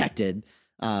wasn't detected.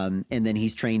 And then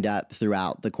he's trained up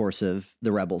throughout the course of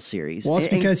the Rebels series. Well, it's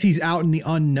because he's out in the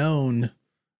unknown.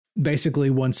 Basically,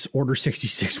 once Order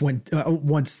 66 went,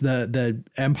 once the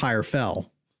Empire fell.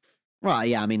 Well,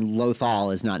 yeah, I mean,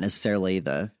 Lothal is not necessarily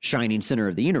the shining center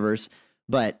of the universe,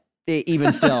 but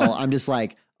even still, I'm just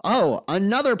like, oh,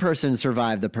 another person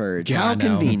survived the purge. Yeah, how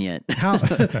convenient.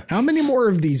 How many more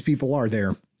of these people are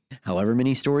there? However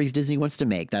many stories Disney wants to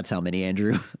make. That's how many,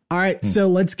 Andrew. All right, so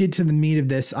let's get to the meat of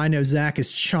this. I know Zach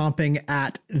is chomping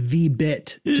at the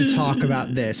bit to talk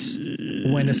about this.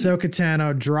 When Ahsoka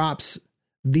Tano drops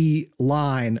the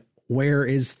line, "Where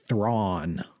is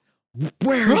Thrawn?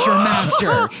 Where is your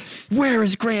master? Where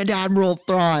is Grand Admiral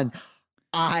Thrawn?"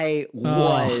 I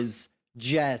was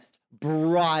just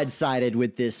broadsided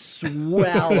with this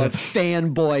swell of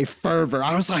fanboy fervor.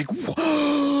 I was like,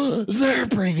 whoa, they're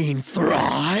bringing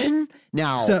Thrawn?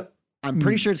 Now, I'm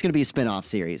pretty sure it's going to be a spinoff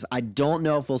series. I don't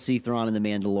know if we'll see Thrawn in The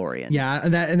Mandalorian. Yeah,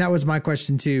 that was my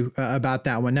question too about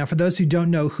that one. Now, for those who don't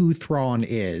know who Thrawn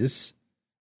is,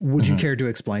 would you care to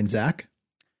explain, Zach?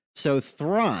 So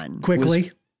Thrawn quickly.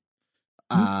 He's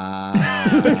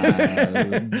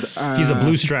a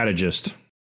blue strategist.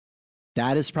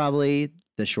 That is probably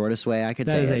the shortest way I could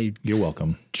say it. You're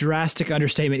welcome. Drastic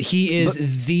understatement. He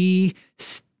is the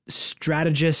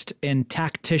strategist and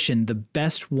tactician, the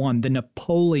best one, the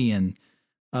Napoleon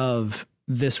of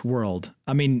this world.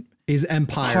 I mean, his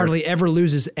empire hardly ever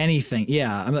loses anything.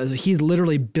 Yeah, I mean, he's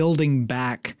literally building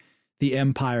back the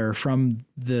Empire from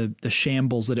the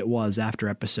shambles that it was after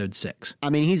Episode 6.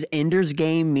 I mean, he's Ender's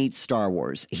Game meets Star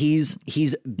Wars. He's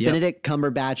Benedict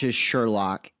Cumberbatch's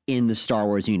Sherlock in the Star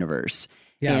Wars universe.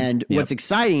 Yeah. And what's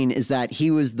exciting is that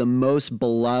he was the most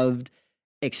beloved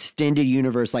extended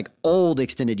universe, like old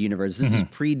extended universe. This is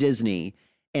pre-Disney.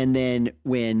 And then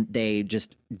when they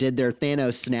just did their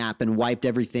Thanos snap and wiped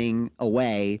everything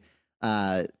away,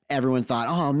 everyone thought,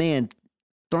 oh man,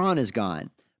 Thrawn is gone.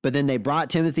 But then they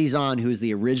brought Timothy Zahn, who's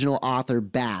the original author,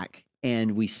 back,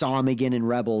 and we saw him again in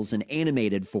Rebels in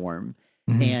animated form,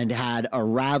 and had a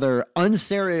rather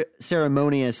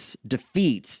unceremonious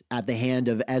defeat at the hand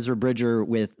of Ezra Bridger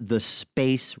with the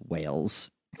space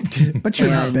whales. But you're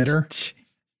not bitter.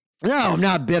 No, I'm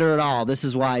not bitter at all. This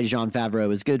is why Jon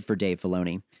Favreau is good for Dave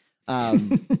Filoni.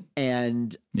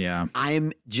 And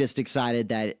I'm just excited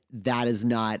that is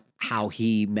not how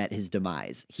he met his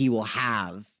demise. He will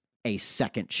have a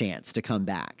second chance to come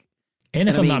back. And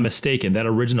if I'm not mistaken, that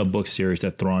original book series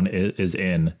that Thrawn is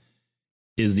in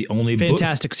is the only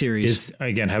Fantastic series. Is,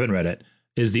 again, haven't read it.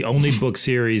 Is the only book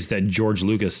series that George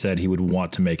Lucas said he would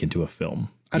want to make into a film.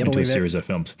 I into a believe it. series of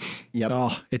films. Yep.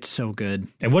 Oh, it's so good.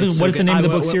 And what is so the good. name of the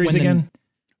book series again?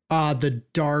 The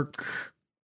Dark.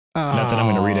 Not that I'm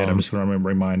going to read it. I'm just going to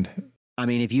remind. I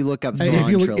mean, if you look up Thrawn if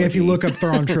you look trilogy, up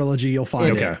Thrawn trilogy, you'll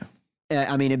find Okay. it.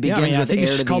 I mean, it Yeah, begins I with think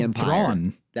it's Heir just to the called Empire.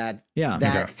 Thrawn. That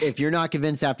Yeah. if you're not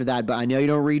convinced after that, but I know you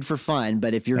don't read for fun,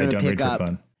 but if you're I going to don't read pick for up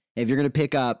fun. if you're going to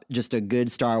pick up just a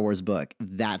good Star Wars book,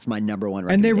 that's my number one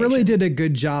And they recommendation. really did a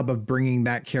good job of bringing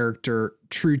that character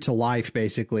true to life,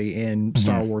 basically, in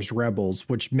Star Wars Rebels,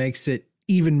 which makes it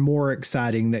even more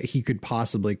exciting that he could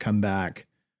possibly come back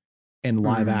in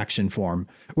live action form,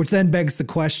 which then begs the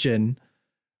question,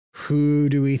 who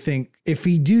do we think, if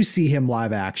we do see him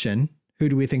live action, who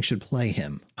do we think should play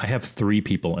him? I have 3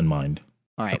 people in mind.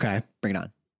 All right, Okay. bring it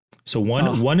on. So one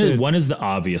good. is the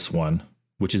obvious one,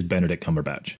 which is Benedict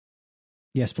Cumberbatch.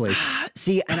 Yes, please.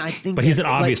 See, and I think, But he's an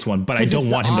that, obvious one, but I 'cause don't it's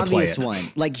the want him to play obvious it.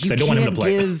 One. Like 'Cause you I don't want him can't to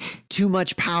play it. give too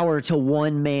much power to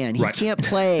one man. He Right. can't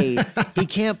play. He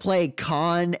can't play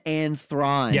Khan and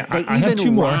Thrawn. Yeah, they I have even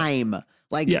 2 more. rhyme.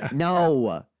 Like Yeah.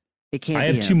 no, it can't. I be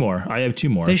have him. 2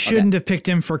 more. They shouldn't have picked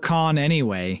him for Khan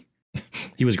anyway.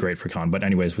 He was great for Khan, but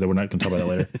anyways, we're not going to talk about that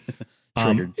later.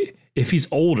 Triggered. If he's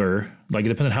older, like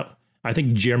depending on how, I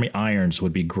think Jeremy Irons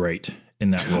would be great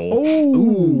in that role.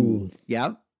 Oh,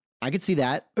 Yeah, I could see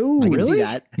that. Ooh, I can really? see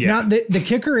that. Yeah. Now, the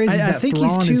kicker is I that think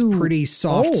he's Thrawn is too pretty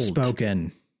soft old.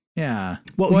 spoken. Yeah.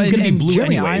 Well, he's going to be and blue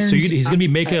Jeremy anyway, so Irons, he's going to be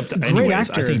makeup great anyways.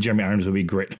 actor. I think Jeremy Irons would be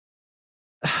great.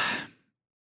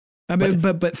 I mean,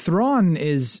 but Thrawn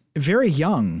is very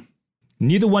young.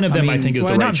 Neither one of them, I mean, think, is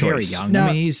well, the right not choice. very young. No, I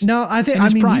mean, he's I think in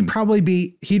his prime. he'd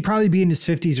probably be in his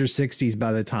 50s or 60s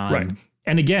by the time. Right.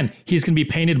 And again, he's going to be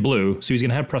painted blue, so he's going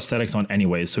to have prosthetics on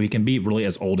anyways, so he can be really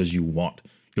as old as you want.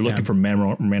 You're looking for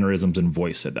mannerisms and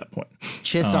voice at that point.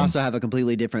 Chiss also have a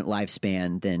completely different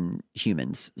lifespan than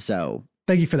humans. So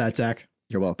Thank you for that, Zach.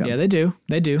 you're welcome. Yeah, they do.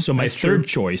 They do. So my That's third true.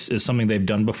 choice is something they've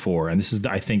done before, and this is,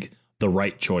 I think, the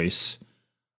right choice.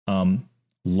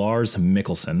 Lars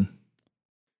Mikkelsen,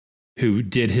 who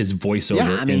did his voiceover.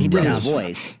 Yeah, I mean, he in did his Rebels.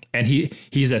 voice. And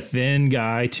he's a thin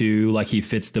guy too. Like he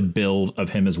fits the build of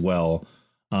him as well.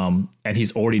 And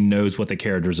he's already knows what the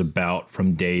character's about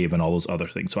from Dave and all those other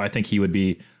things. So I think he would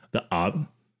be the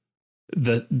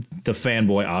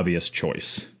fanboy obvious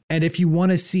choice. And if you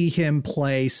want to see him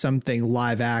play something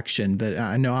live action that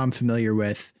I know I'm familiar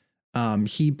with,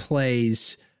 he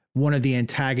plays one of the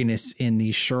antagonists in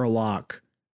the Sherlock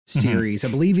series. I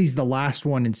believe he's the last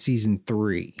one in season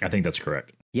 3. I think that's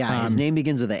correct. Yeah, his name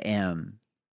begins with a M.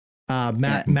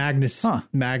 Magnus,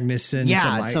 Magnuson.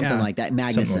 Yeah, something like that. Something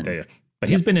Magnuson. like that, yeah. But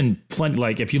he's been in plenty.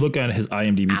 Like if you look at his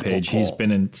IMDb Apple page, he's Cole.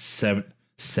 been in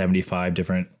 75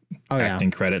 different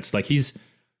acting credits. Like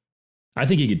I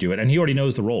think he could do it, and he already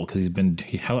knows the role because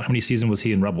how many seasons was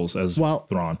he in Rebels as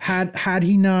Thrawn? Had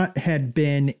he not had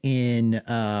been in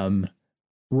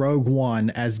Rogue One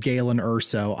as Galen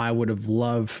Erso, I would have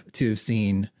loved to have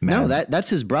seen. No, Mads. that's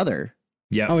his brother.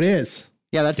 Yeah. Oh, it is.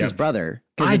 Yeah, that's his Yep. brother.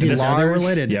 'Cause I it's didn't know they were Lars.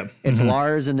 related. Yep. It's Mhm.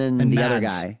 Lars and then And the other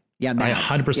Mads. guy. Yeah, I Mads.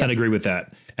 100% Yep. agree with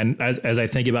that. And as I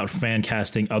think about fan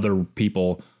casting other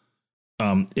people,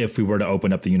 if we were to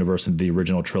open up the universe of the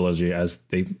original trilogy, as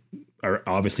they are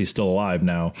obviously still alive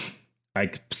now,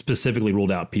 I specifically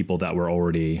ruled out people that were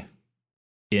already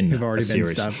in Have already a been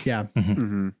series. stuff. Yeah.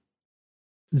 Mhm.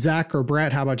 Zach or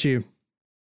Brett, how about you?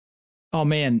 Oh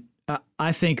man,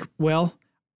 I think. Well,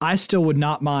 I still would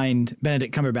not mind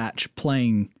Benedict Cumberbatch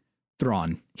playing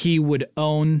Thrawn. He would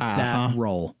own that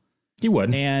role, You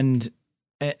would. and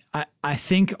I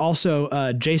think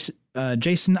also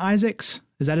Jason Isaacs,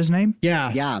 is that his name?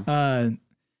 Yeah. Yeah.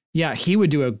 Yeah, he would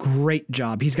do a great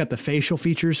job. He's got the facial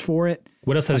features for it.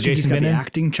 What else I has think he's Jason got been the in?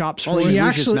 acting chops Oh, for he's it. he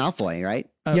Lucius actually- Malfoy, right?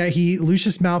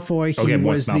 Lucius Malfoy. He Okay,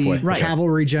 was Malfoy. the Right.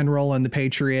 cavalry general in The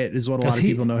Patriot, is what a lot of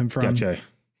people know him from.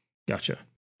 Gotcha.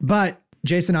 But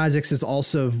Jason Isaacs is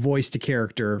also voiced a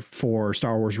character for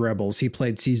Star Wars Rebels. He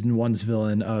played season 1's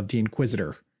villain of the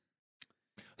Inquisitor.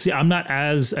 See, I'm not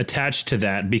as attached to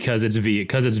that because it's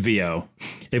VO.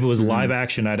 If it was live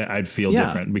action, I'd feel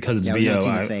different because it's Yeah, we VO. don't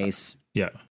see the face. Yeah.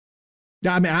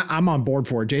 I mean, I'm on board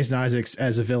for it. Jason Isaacs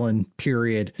as a villain,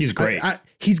 period. He's great.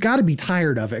 He's got to be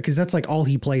tired of it because that's like all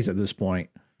he plays at this point.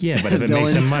 Yeah, but if it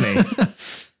makes him money,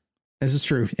 This is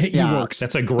true. He Yeah. works.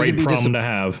 that's a great be problem to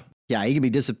have. Yeah, he can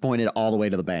be disappointed all the way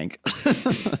to the bank.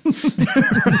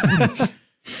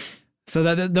 So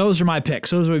those are my picks.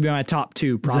 Those would be my top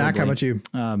two. Probably. Zach, how about you?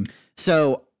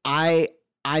 So I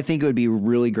think it would be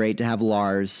really great to have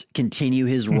Lars continue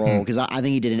his role because I think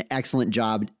he did an excellent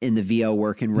job in the VO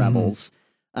work in Rebels.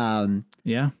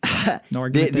 Yeah. No The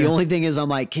argument there. only thing is, I'm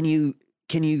like, can you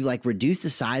like reduce the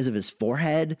size of his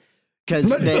forehead? Because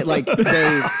they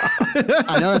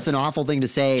I know that's an awful thing to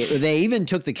say. They even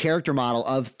took the character model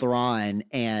of Thrawn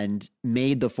and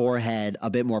made the forehead a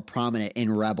bit more prominent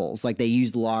in Rebels. Like they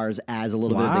used Lars as a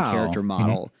little bit of the Wow. character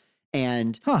model.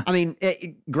 And Huh. I mean,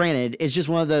 granted, it's just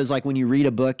one of those, like when you read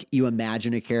a book, you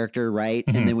imagine a character, right?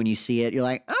 And then when you see it, you're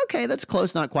like, okay, that's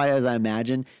close, not quite as I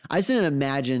imagined. I just didn't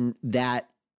imagine that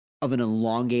of an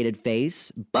elongated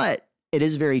face, but it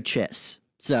is very chiss.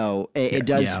 So it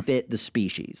does Yeah. fit the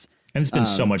species. And there's been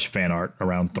so much fan art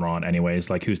around Thrawn anyways.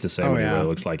 Like who's to say what he really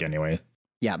looks like anyway?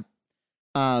 Yeah.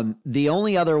 The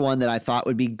only other one that I thought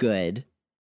would be good,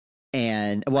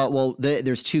 and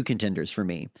there's two contenders for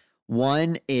me.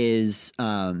 One is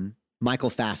Michael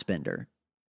Fassbender.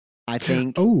 I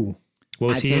think. Oh, What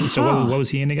was I he in? think- So what was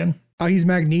he in again? he's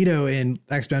Magneto in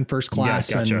X-Men First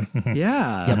Class. Yeah, gotcha.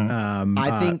 Yeah. And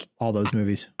I think- all those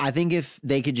movies. I think if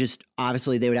they could just,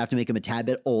 obviously they would have to make him a tad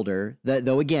bit older.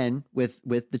 Though again, with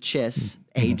the chiss,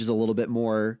 age is a little bit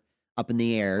more up in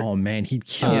the air. Oh man, he'd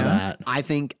kill Yeah. that. I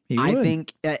think, He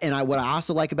would. what I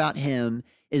also like about him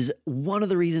is one of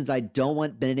the reasons I don't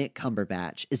want Benedict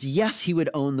Cumberbatch is, yes, he would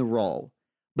own the role,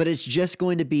 but it's just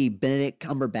going to be Benedict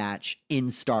Cumberbatch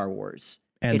in Star Wars.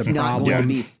 And It's the not problem going to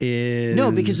be is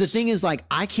No, because the thing is, like,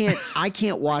 I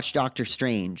can't watch Doctor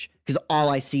Strange because all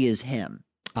I see is him.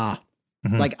 Mhm.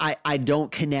 Like I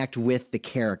don't connect with the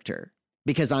character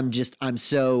because I'm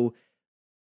so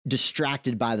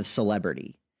distracted by the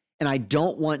celebrity. And I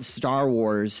don't want Star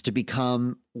Wars to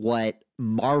become what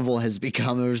Marvel has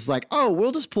become. It was like, oh,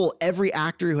 we'll just pull every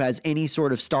actor who has any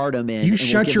sort of stardom in. and you we'll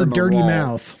shut give your them a dirty role.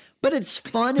 mouth. But it's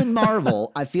fun in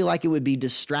Marvel. I feel like it would be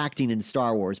distracting in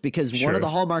Star Wars because one Sure. of the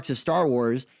hallmarks of Star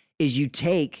Wars is you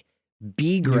take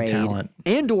B grade talent.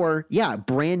 or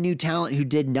brand new talent who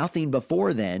did nothing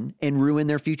before then and ruin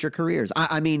their future careers.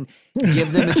 I mean,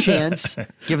 give them a chance.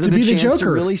 Give them be a the chance to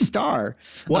Joker. really star.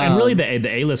 Well, and really the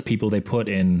A-list people they put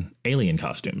in alien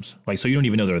costumes. Like, so you don't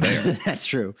even know they're there. That's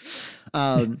true.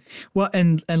 Well,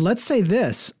 and let's say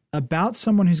this about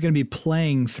someone who's going to be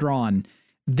playing Thrawn.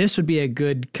 This would be a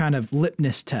good kind of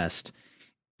litmus test.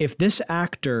 If this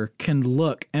actor can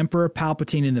look Emperor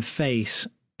Palpatine in the face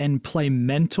and play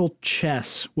mental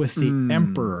chess with the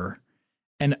Emperor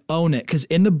and own it, because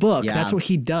in the book, Yeah. that's what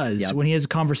he does Yep. when he has a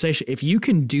conversation. If you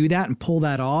can do that and pull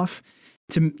that off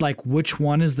to like which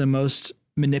one is the most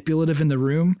manipulative in the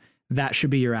room, that should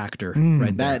be your actor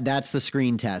right there. That's the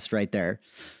screen test right there.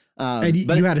 And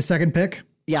but you had a second pick?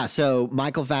 yeah, so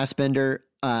Michael Fassbender,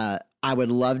 I would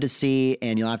love to see,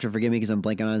 and you'll have to forgive me because I'm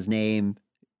blanking on his name.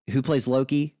 Who plays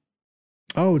Loki?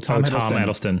 Oh, Tom Tom Hiddleston.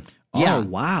 Hiddleston. Yeah. Oh,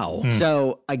 wow.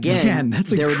 So again, Man,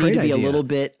 that's a there would need great to be idea. a little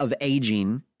bit of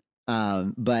aging.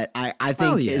 But I think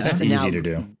Oh, yeah. is- That's now, easy to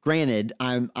do. Granted,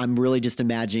 I'm really just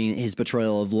imagining his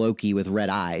portrayal of Loki with red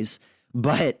eyes,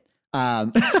 but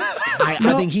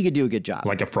I think he could do a good job.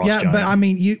 Like a frost Yeah, giant. but I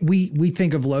mean, we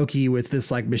think of Loki with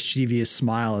this like mischievous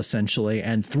smile essentially,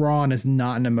 and Thrawn is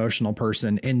not an emotional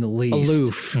person in the least.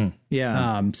 Aloof.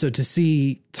 Yeah. So to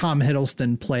see Tom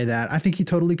Hiddleston play that, I think he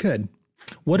totally could.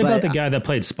 What but about the guy that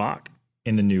played Spock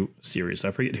in the new series?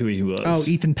 I forget who he was. Oh,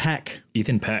 Ethan Peck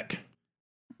Ethan Peck.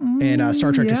 and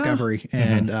Star Trek Yeah. Discovery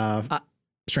and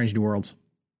Strange New Worlds.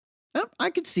 I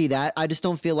could see that. I just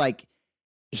don't feel like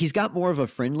he's got more of a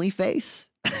friendly face.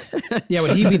 Yeah,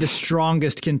 would he be the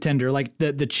strongest contender? Like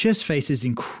the chiss face is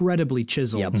incredibly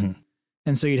chiseled. Yep.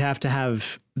 And so you'd have to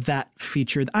have that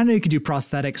featured. I know you could do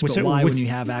prosthetics, but why when you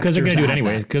have actors? Because they're going to do it that have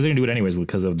anyway. that? Because they're going to do it anyways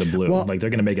because of the blue. Well- Like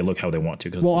they're going to make it look how they want to.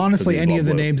 Well, honestly, any of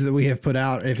the blue. names that we have put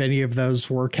out, if any of those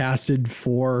were casted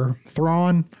for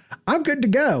Thrawn, I'm good to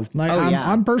go. Like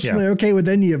I'm personally okay with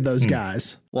any of those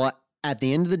guys. Well, at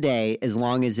the end of the day, as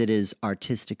long as it is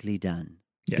artistically done,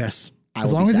 Yes. I As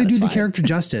will long be as they do the satisfied. character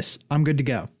justice, I'm good to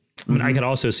go. I mean, I could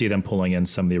also see them pulling in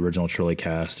some of the original trilogy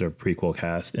cast or prequel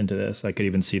cast into this. I could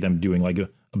even see them doing like a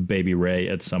Baby Ray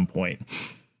at some point.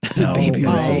 No, Baby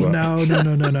oh, Ray. no.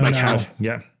 Like no. how?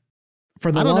 Yeah.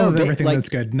 For the I don't love know, of everything like- that's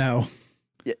good, no.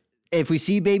 if we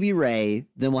see Baby Ray,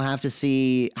 then we'll have to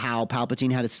see how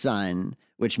Palpatine had a son,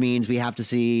 which means we have to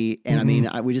see. And I mean,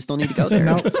 we just don't need to go there.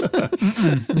 Nope.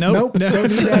 Nope. Nope. Don't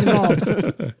need that at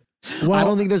all. I Well,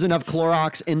 don't think there's enough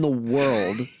Clorox in the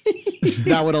world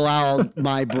that would allow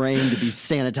my brain to be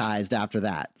sanitized after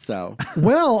that. So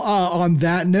on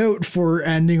that note, for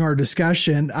ending our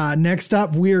discussion, next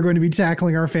up, we are going to be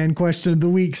tackling our fan question of the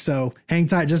week. So hang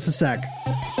tight just a sec.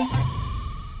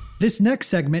 This next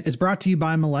segment is brought to you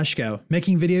by Mileshko.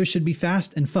 Making videos should be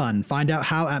fast and fun. Find out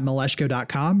how at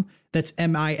mileshko.com. That's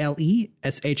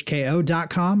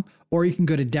mileshko.com. Or you can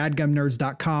go to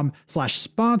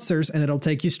dadgumnerds.com/sponsors and it'll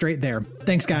take you straight there.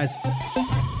 Thanks, guys.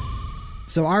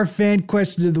 So our fan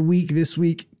question of the week this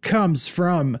week comes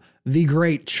from The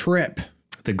Great Trip.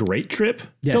 The Great Trip?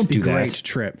 Yes, Don't The do Great that.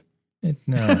 Trip.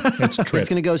 No, it's Trip. It's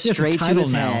going to go straight to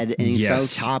his now. head, and he's Yes.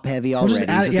 so top heavy already. just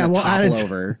add- he's yeah, just we'll add gonna it topple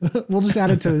to- over. We'll just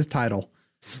add it to his title.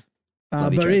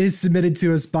 Love you, But Trip. it is submitted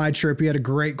to us by Trip. He had a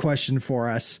great question for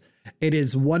us. It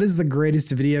is, what is the greatest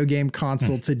video game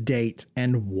console to date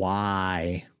and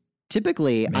why?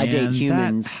 Typically, I date Man,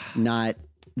 humans, not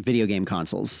video game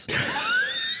consoles.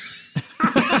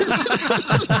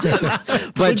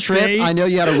 But Trip, date. I know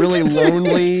you had a really very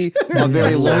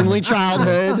lonely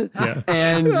childhood. Yeah.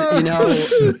 And,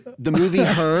 the movie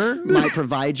Her might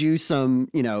provide you some,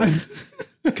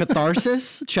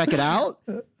 catharsis. Check it out.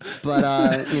 But,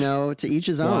 to each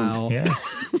his own. Wow. Yeah.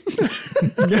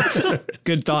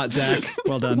 Good thought, Zach.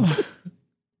 Well done.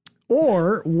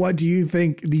 Or what do you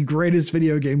think the greatest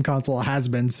video game console has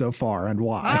been so far and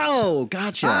why? Oh,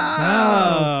 gotcha.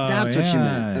 Oh, That's what you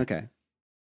meant. yeah. Okay.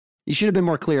 You should have been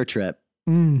more clear, Trip.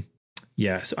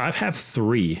 Yeah. So I have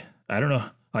 3. I don't know.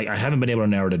 Like, I haven't been able to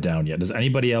narrow it down yet. Does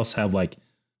anybody else have like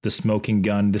the smoking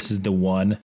gun? This is the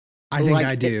one. I think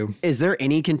I do. Is there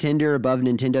any contender above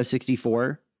Nintendo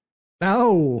 64?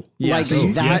 Oh, Yes. So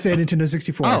you that- say Nintendo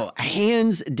 64. Oh,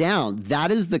 hands down.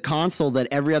 That is the console that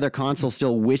every other console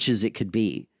still wishes it could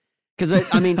be. Because,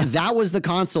 I mean, that was the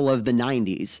console of the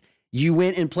 90s. You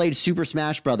went and played Super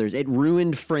Smash Brothers. It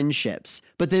ruined friendships,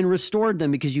 but then restored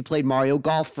them because you played Mario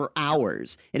Golf for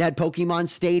hours. It had Pokemon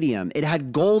Stadium. It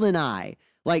had GoldenEye.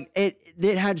 Like,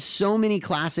 it had so many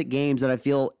classic games that I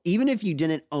feel, even if you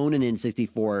didn't own an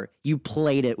N64, you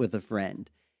played it with a friend.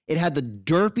 It had the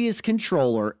derpiest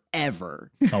controller ever.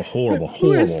 Oh, horrible.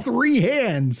 Who has Horrible. 3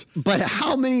 hands? But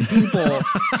how many people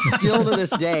still to this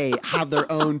day have their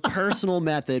own personal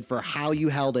method for how you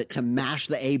held it to mash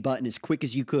the A button as quick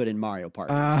as you could in Mario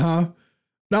Party? Uh-huh.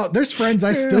 No, there's friends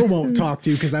I still won't talk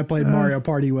to because I played Mario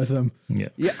Party with them. Yeah.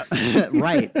 Yeah,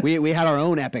 right. We had our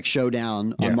own epic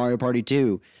showdown on Yeah. Mario Party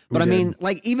 2. But I mean,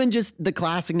 like, even just the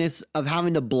classicness of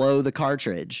having to blow the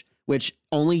cartridge, which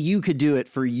only you could do it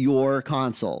for your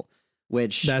console,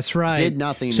 which That's right. did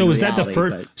nothing. So in is that the reality,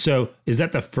 first? but- So is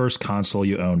that the first console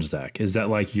you owned, Zach? Is that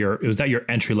like was that your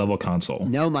entry level console?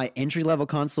 No, my entry level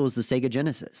console was the Sega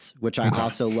Genesis, which I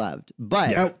also loved. But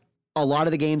Yeah. a lot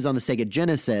of the games on the Sega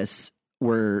Genesis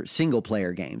were single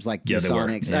player games, like Yeah, they were.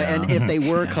 Sonics. Yeah. And if they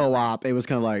were co-op, it was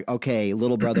kind of like, okay,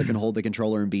 little brother can hold the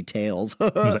controller and be Tails.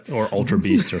 It was like- or Ultra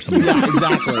Beast or something. Yeah,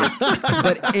 exactly.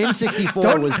 But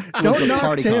N64 was Don't the knock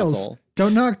party Tails. console.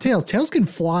 Don't knock Tails. Tails can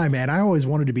fly, man. I always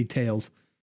wanted to be Tails.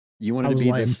 You I wanted to was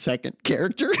be lame. the second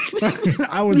character?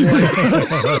 I was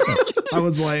lame. I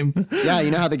was lame. Yeah,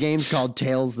 you know how the game's called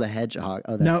Tails the Hedgehog.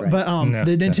 Oh, that's No, right. but No.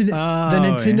 the Nintendo Oh, the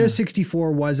Nintendo yeah.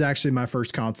 64 was actually my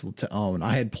first console to own.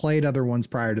 I had played other ones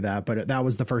prior to that, but that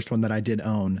was the first one that I did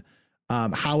own.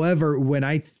 However, when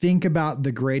I think about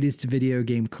the greatest video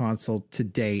game console to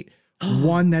date,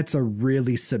 one that's a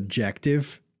really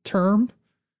subjective term.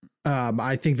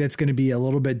 I think that's going to be a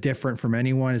little bit different from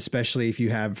anyone, especially if you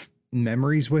have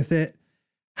memories with it.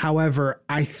 However,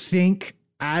 I think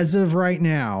as of right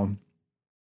now,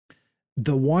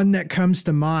 the one that comes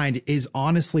to mind is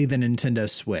honestly the Nintendo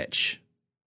Switch.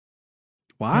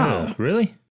 Wow. Oh,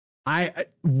 really?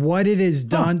 What it has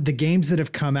done, the games that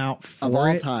have come out Of for all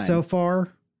it time. so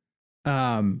far,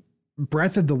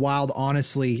 Breath of the Wild,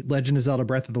 honestly, Legend of Zelda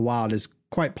Breath of the Wild is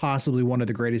quite possibly one of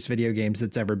the greatest video games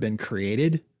that's ever been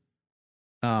created.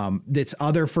 It's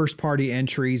other first party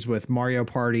entries with Mario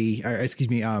Party,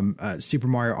 Super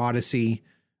Mario Odyssey,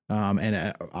 and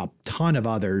a ton of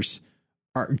others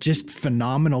are just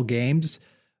phenomenal games.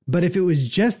 But if it was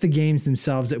just the games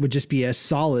themselves, it would just be a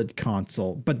solid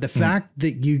console. But the fact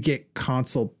that you get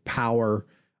console power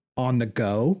on the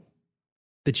go,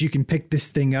 that you can pick this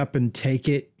thing up and take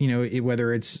it,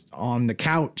 whether it's on the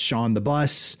couch, on the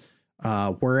bus,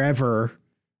 wherever,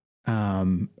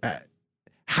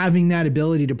 having that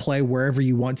ability to play wherever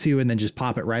you want to, and then just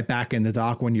pop it right back in the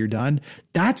dock when you're done.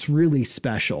 That's really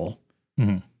special.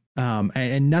 Mhm.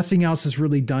 And nothing else has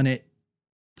really done it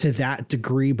to that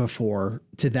degree before,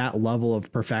 to that level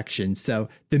of perfection. So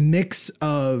the mix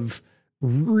of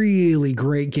really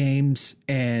great games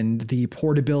and the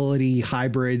portability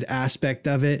hybrid aspect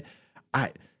of it,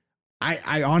 I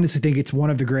honestly think it's one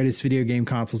of the greatest video game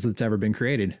consoles that's ever been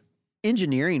created.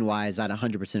 Engineering wise, I'd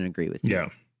 100% agree with you. Yeah.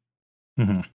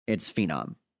 Mhm. It's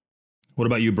phenom. What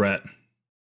about you, Brett?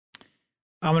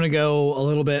 I'm going to go a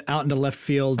little bit out into left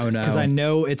field Oh, no. because I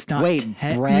know it's not Wait,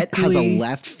 Brett has a technically-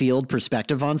 left field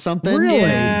perspective on something? Really?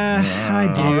 Yeah,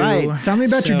 I do. All right. Tell me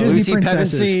about your So- Disney Lucy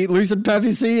princesses.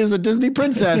 Peppy C is a Disney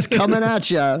princess coming at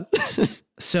you.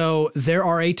 So there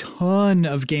are a ton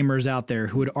of gamers out there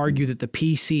who would argue that the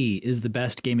PC is the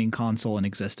best gaming console in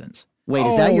existence. Wait,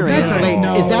 is that Oh, your that's answer? a Wait,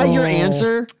 no. is that your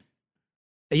answer?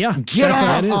 Yeah, Get that's off!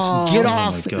 what it is. Get Oh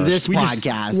off my gosh. this We just-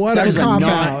 podcast. what That a is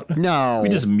cop-out. No. We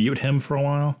just mute him for a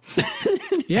while.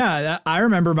 Yeah, I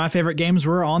remember my favorite games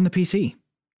were on the PC.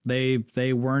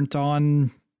 They weren't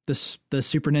on the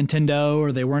Super Nintendo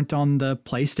or they weren't on the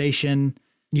PlayStation.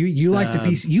 You like the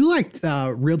PC. You liked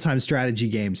real-time strategy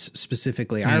games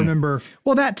specifically. I remember.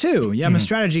 Well, that too. Yeah, I'm a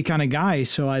strategy kind of guy,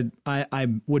 so I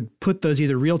would put those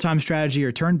either real-time strategy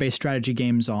or turn-based strategy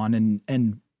games on,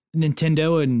 and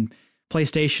Nintendo and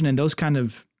PlayStation and those kind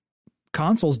of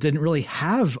consoles didn't really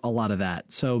have a lot of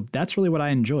that. So that's really what I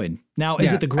enjoyed. Now, is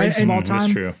Yeah, it the greatest and- of all That's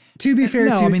time? true. To be fair,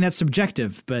 No, to, I mean that's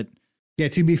subjective, but yeah,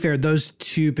 to be fair, those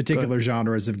two particular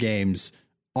genres of games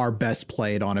are best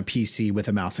played on a PC with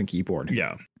a mouse and keyboard.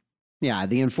 Yeah. Yeah,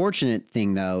 the unfortunate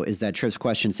thing though is that Tripp's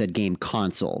question said game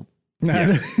console.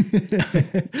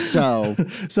 So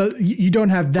So you don't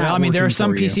have that. well, I mean there are working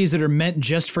some for you. PCs that are meant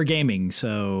just for gaming.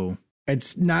 So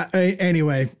It's not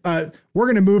anyway. We're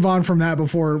gonna move on from that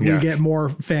before we Yeah. get more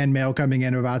fan mail coming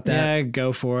in about that. yeah,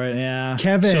 go for it. Yeah.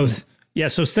 Kevin,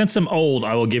 So since I'm old,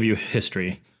 I will give you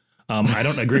history. I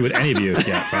don't agree with any of you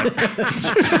yet,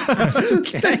 but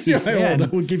since you're can.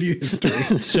 old, we'll give you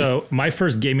history. so my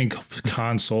first gaming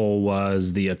console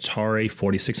was the Atari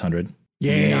 4600.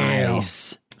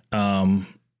 nice.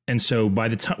 And so by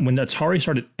the time when the Atari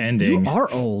started ending, You are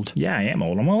old. yeah, I am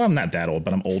old. Well, I'm not that old,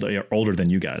 but I'm older than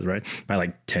you guys, right? By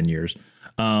like 10 years.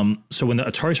 So when the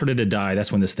Atari started to die,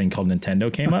 that's when this thing called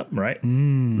Nintendo came up, right?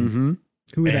 Who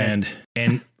are they?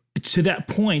 And to that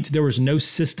point, there was no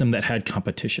system that had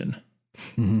competition.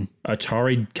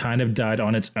 Atari kind of died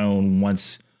on its own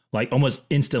once, like almost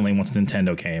instantly once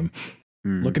Nintendo came.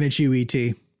 Looking at you,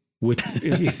 ET. Which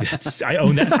I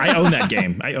own that. I own that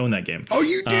game. I own that game. Oh,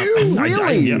 you do?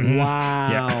 Really? yeah, mhm.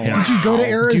 Wow. Yeah. Did you go to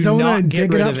Arizona not and get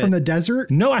dig it rid up of from it. the desert?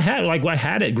 No, I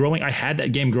had it growing. I had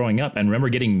that game growing up, and remember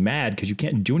getting mad because you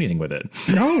can't do anything with it.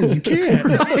 No, you can't.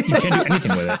 You can't do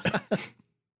anything with it.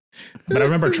 But I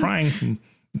remember trying,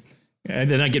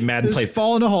 and then I get mad and play. Just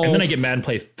fall in a hole. And then I get mad and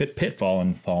play Pitfall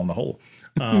and fall in the hole.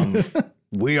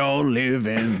 We all live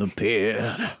in the pit.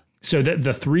 So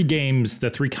the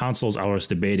three consoles I was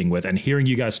debating with, and hearing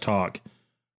you guys talk,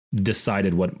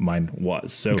 decided what mine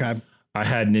was. So Okay. I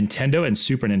had Nintendo and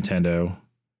Super Nintendo.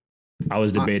 I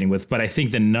was debating with, but I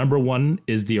think the number one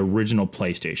is the original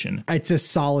PlayStation. It's a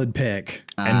solid pick.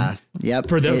 Yep.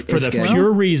 For the it's good.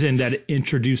 pure reason that it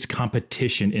introduced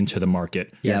competition into the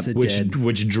market. Yes, it which did.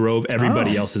 which drove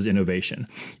everybody else's innovation.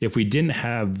 If we didn't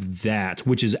have that,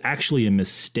 which is actually a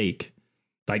mistake,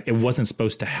 like it wasn't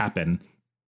supposed to happen.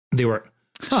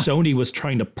 Sony was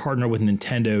trying to partner with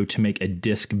Nintendo to make a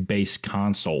disc-based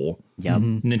console. Yep.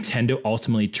 Nintendo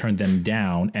ultimately turned them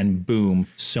down, and boom,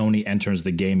 Sony enters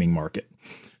the gaming market.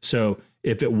 So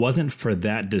if it wasn't for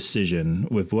that decision,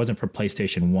 if it wasn't for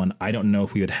PlayStation 1, I don't know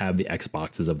if we would have the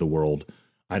Xboxes of the world.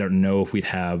 I don't know if we'd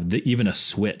have even a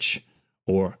Switch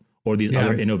or these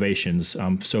other innovations.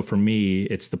 So for me,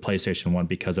 it's the PlayStation 1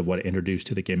 because of what it introduced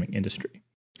to the gaming industry.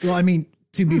 Well, I mean,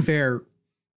 to be fair,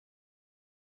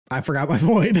 I forgot my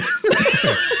point.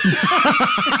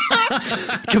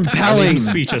 Compelling. I'm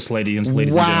speechless, ladies and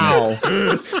gentlemen. Wow.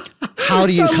 How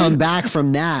do you come back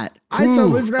from that? I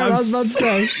totally forgot what I was about to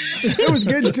say. It was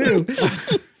good too.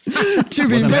 To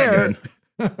be Wasn't fair,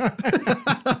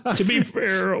 that good? To be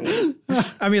fair,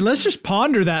 I mean, let's just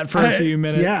ponder that for a few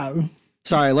minutes. Yeah.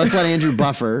 sorry, let's let Andrew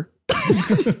buffer.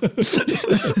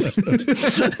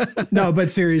 No, but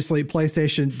seriously,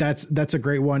 PlayStation, that's a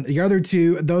great one. The other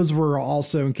two, those were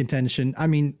also in contention. I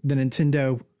mean, the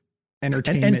Nintendo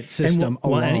Entertainment System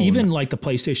alone. and even like the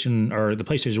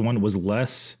PlayStation 1 was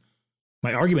less.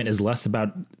 My argument is less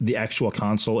about the actual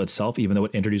console itself, even though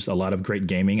it introduced a lot of great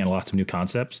gaming and lots of new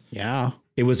concepts. yeah.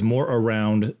 It was more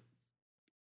around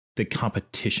the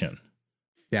competition.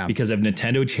 Yeah. Because if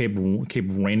Nintendo kept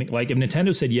reigning, like if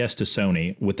Nintendo said yes to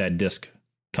Sony with that disc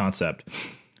concept,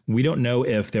 we don't know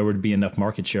if there would be enough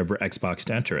market share for Xbox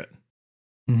to enter it.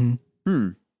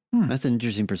 That's an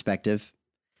interesting perspective.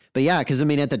 But yeah, because I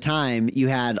mean, at the time, you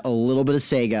had a little bit of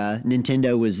Sega.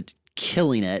 Nintendo was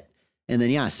killing it. And then,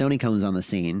 yeah, Sony comes on the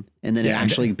scene. And then it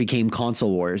actually became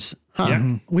console wars. Huh.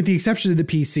 Yeah. With the exception of the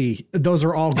PC, those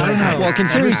are all great. Well,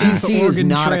 considering Since the PC is Oregon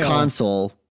not a Trail.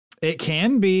 console. It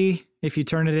can be if you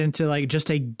turn it into like just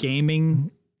a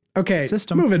gaming Okay,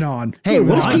 System. moving on. Hey, Moving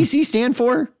what does on. PC stand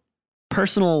for?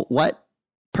 Personal what?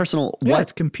 Personal Yeah, what?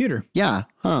 it's computer. Yeah.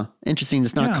 Huh. Interesting.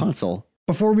 It's not Yeah. console.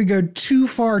 Before we go too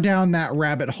far down that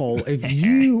rabbit hole, if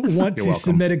you want to welcome.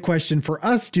 submit a question for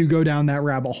us to go down that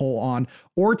rabbit hole on,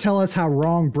 or tell us how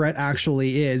wrong Brett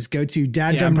actually is, go to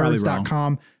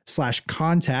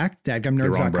dadgumnerds.com/contact,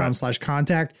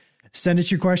 dadgumnerds.com/contact. Send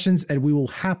us your questions and we will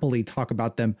happily talk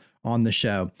about them on the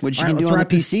show. Which you All right, can do let's on the wrap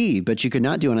this- PC, but you could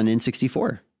not do it on an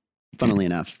N64. Funnily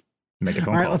enough. Make a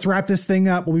phone All right, call. let's wrap this thing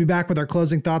up. We'll be back with our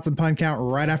closing thoughts and pun count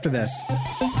right after this.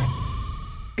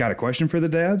 Got a question for the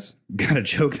dads? Got a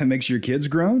joke that makes your kids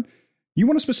groan? You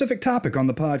want a specific topic on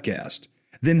the podcast?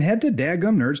 Then head to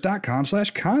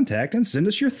dadgumnerds.com/contact and send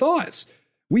us your thoughts.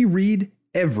 We read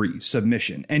every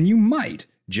submission, and you might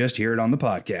just hear it on the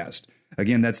podcast.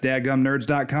 Again, that's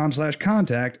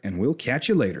dadgumnerds.com/contact, and we'll catch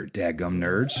you later, dadgum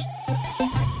nerds.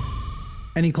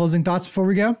 Any closing thoughts before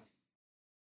we go?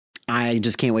 I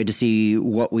just can't wait to see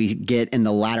what we get in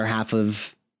the latter half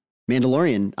of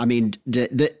Mandalorian. I mean,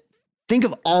 think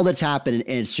of all that's happened,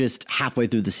 and it's just halfway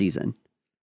through the season.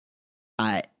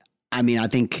 I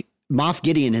think Moff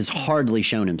Gideon has hardly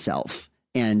shown himself,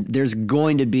 and there's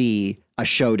going to be a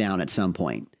showdown at some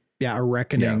point. Yeah, a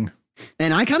reckoning.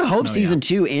 And I kind of hope season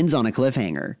 2 ends on a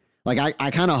cliffhanger. Like,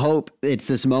 I kind of hope it's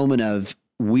this moment of,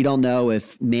 we don't know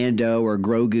if Mando or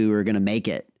Grogu are going to make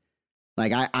it.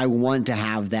 Like, I want to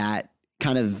have that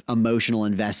kind of emotional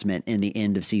investment in the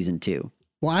end of season 2.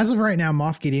 Well, as of right now,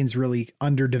 Moff Gideon's really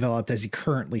underdeveloped as he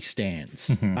currently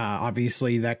stands.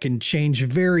 Obviously, that can change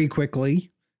very quickly.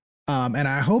 And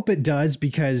I hope it does,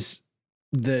 because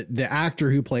the actor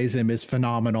who plays him is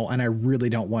phenomenal, and I really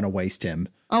don't want to waste him.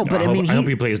 Oh, but I hope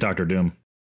he plays Doctor Doom.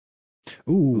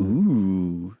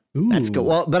 Ooh. That's good.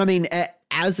 Well, but I mean,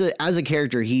 as a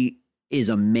character, he is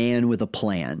a man with a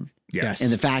plan. Yes.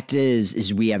 And the fact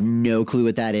is we have no clue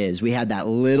what that is. We had that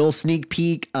little sneak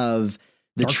peek of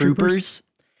the Dark troopers,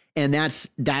 and that's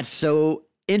so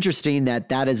interesting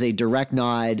that is a direct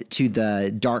nod to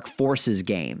the Dark Forces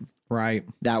game. Right.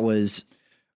 That was,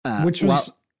 Which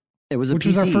was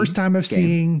our our first time of game.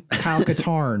 seeing Kyle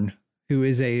Katarn, who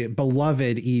is a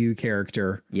beloved EU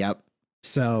character. Yep.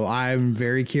 So I'm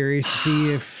very curious to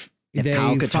see if they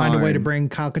Kyle find a way to Katarn- bring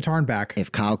Kyle Katarn back.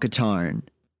 If Kyle Katarn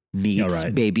meets All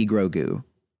right. Baby Grogu.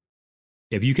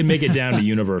 If you can make it down to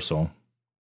Universal,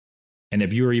 and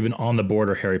if you're even on the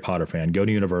border Harry Potter fan, go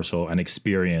to Universal and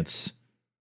experience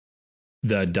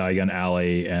the Diagon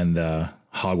Alley and the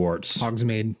Hogwarts.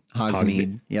 Hogsmeade.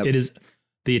 Hogsmeade. Yep. It is,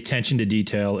 the attention to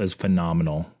detail is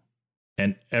phenomenal,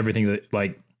 and everything that,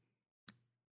 like,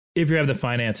 if you have the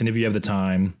finance and if you have the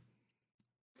time,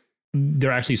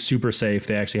 they're actually super safe.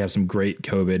 They actually have some great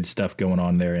COVID stuff going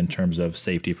on there in terms of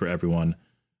safety for everyone.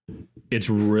 It's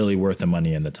really worth the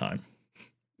money and the time.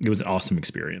 It was an awesome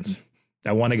experience.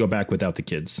 I want to go back without the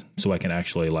kids so I can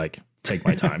actually, like, take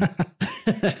my time.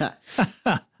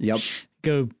 Yep.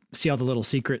 Go see all the little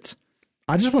secrets.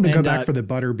 I just want to go And, back for the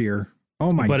butterbeer.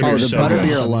 Oh my Butterbeer god, is the so butterbeer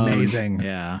good. alone. amazing.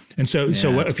 Yeah. And so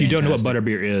Yeah, what, it's if you don't know what fantastic.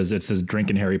 butterbeer is, it's this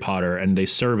drink in Harry Potter, and they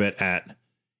serve it at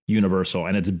Universal,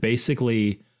 and it's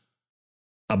basically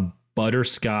a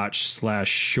butterscotch /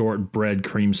 shortbread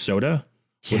cream soda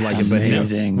with like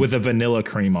amazing. with a vanilla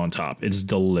cream on top. It's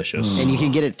delicious, And you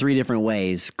can get it 3 different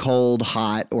ways: cold,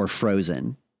 hot, or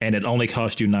frozen. and it only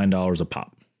cost you $9 a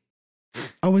pop.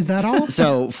 Oh, is that all?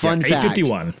 So, fun fact,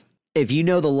 $8.51. if you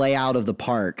know the layout of the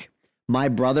park, my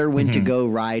brother went to go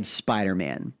ride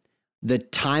Spider-Man. The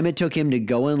time it took him to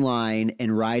go in line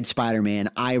and ride Spider-Man,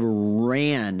 I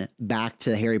ran back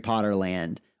to Harry Potter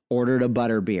Land, ordered a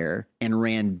butterbeer, and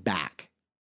ran back.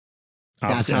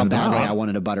 That's Opposite how ends- badly I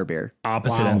wanted a butterbeer.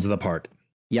 opposite Wow. ends of the park.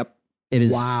 Yep. It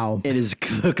is. Wow. It is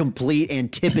the complete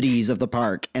antipodes of the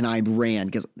park, and I ran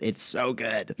because it's so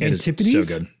good. It is Antipodes?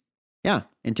 so good. Yeah,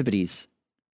 antipodes.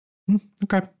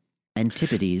 Okay.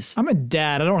 Antipodes. I'm a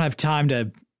dad. I don't have time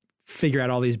to figure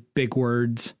out all these big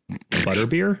words.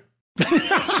 Butterbeer?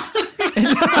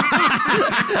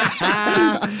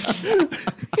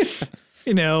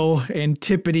 You know,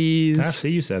 antipodes. I see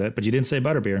you said it, but you didn't say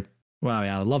butterbeer. Wow,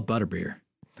 yeah, I love butterbeer.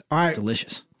 All right.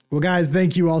 Delicious. Well, guys,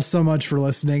 thank you all so much for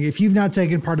listening. If you've not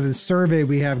taken part of the survey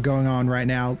we have going on right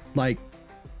now, like,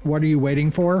 what are you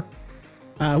waiting for?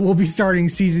 We'll be starting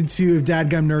season 2 of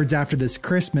Dadgum Nerds after this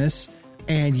Christmas,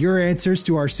 and your answers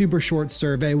to our super short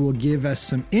survey will give us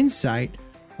some insight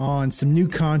on some new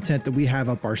content that we have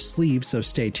up our sleeve, so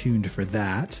stay tuned for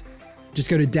that. Just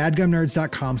go to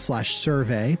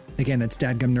dadgumnerds.com/survey. Again, that's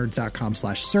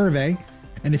dadgumnerds.com/survey.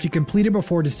 And if you complete it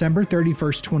before December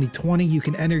 31st, 2020, you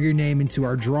can enter your name into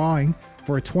our drawing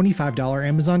for a $25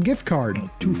 Amazon gift card.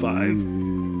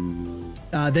 2.5.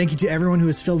 Thank you to everyone who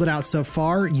has filled it out so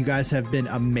far. You guys have been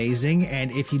amazing.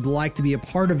 And if you'd like to be a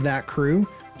part of that crew,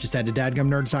 just head to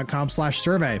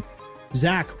dadgumnerds.com/survey.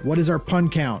 Zach, what is our pun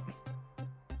count?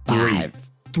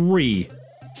 3.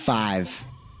 5.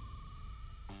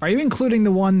 Are you including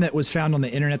the one that was found on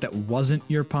the internet that wasn't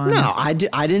your pun? No, I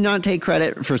did not take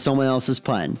credit for someone else's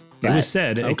pun. It was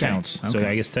said it Okay. counts. So Okay.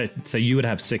 I guess so you would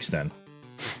have 6 then.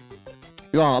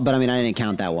 Well, but I mean, I didn't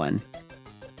count that one.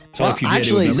 So if you did,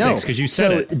 actually, it would be no. 6 because you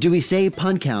said so, it. do we say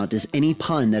pun count as any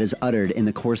pun that is uttered in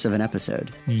the course of an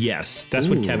episode? Yes, that's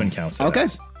what Kevin counts it Okay.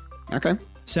 as. Okay.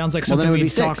 Sounds like Well, then something it would we be need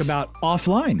to talk 6. about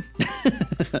offline.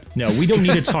 No, we don't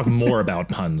need to talk more about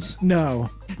puns. No,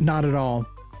 not at all.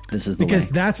 This is the Because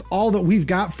way. that's all that we've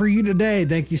got for you today.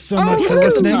 Thank you so much for look at the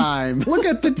listening. time. Look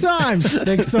at the time.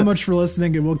 Thanks so much for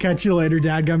listening, and we'll catch you later,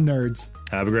 Dadgum Nerds.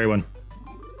 Have a great one.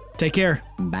 Take care.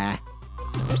 Bye.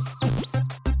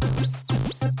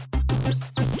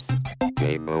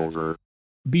 Game over.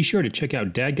 Be sure to check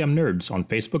out Dadgum Nerds on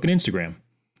Facebook and Instagram.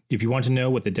 If you want to know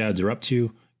what the dads are up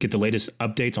to, get the latest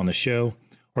updates on the show,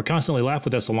 or constantly laugh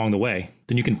with us along the way,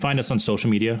 then you can find us on social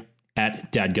media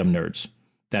at Dadgum Nerds.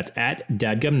 That's at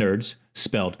Dadgum Nerds,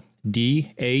 spelled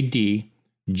DADGUMNERDS.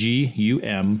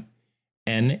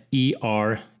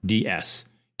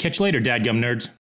 Catch you later, Dadgum Nerds.